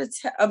 Jasmine got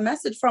a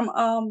message from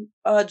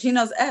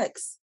Gino's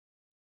ex.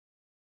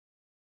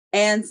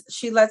 And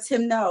she lets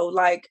him know,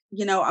 like,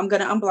 I'm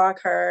going to unblock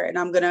her and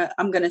I'm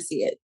going to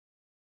see it.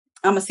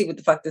 I'm going to see what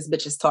the fuck this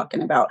bitch is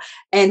talking about.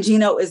 And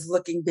Gino is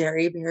looking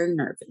very, very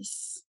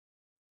nervous.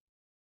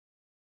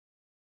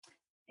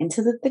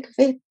 Into the thick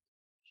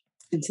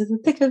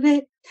of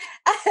it.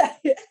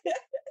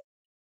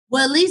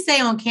 Well, at least stay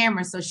on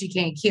camera so she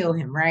can't kill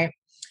him, right?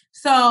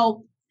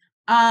 So,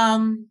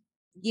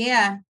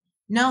 yeah.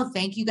 No,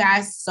 thank you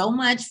guys so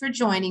much for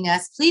joining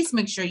us. Please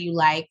make sure you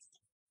like,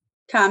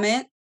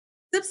 comment,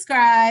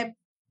 subscribe,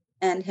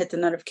 and hit the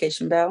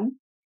notification bell.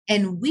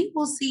 And we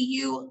will see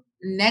you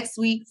next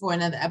week for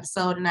another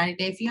episode of 90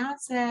 Day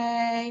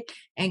Fiancé.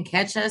 And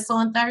catch us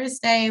on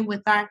Thursday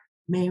with our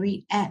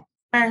Married at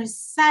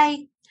First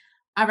Sight.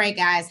 All right,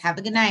 guys. Have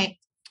a good night.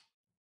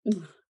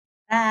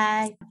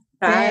 Bye.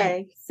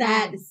 Bye.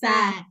 Side to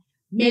side.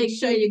 Make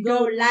sure you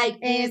go like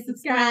and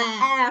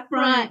subscribe.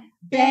 Front,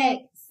 back,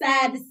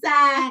 side to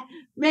side.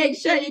 Make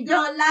sure you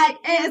go like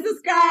and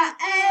subscribe.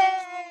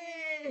 Hey!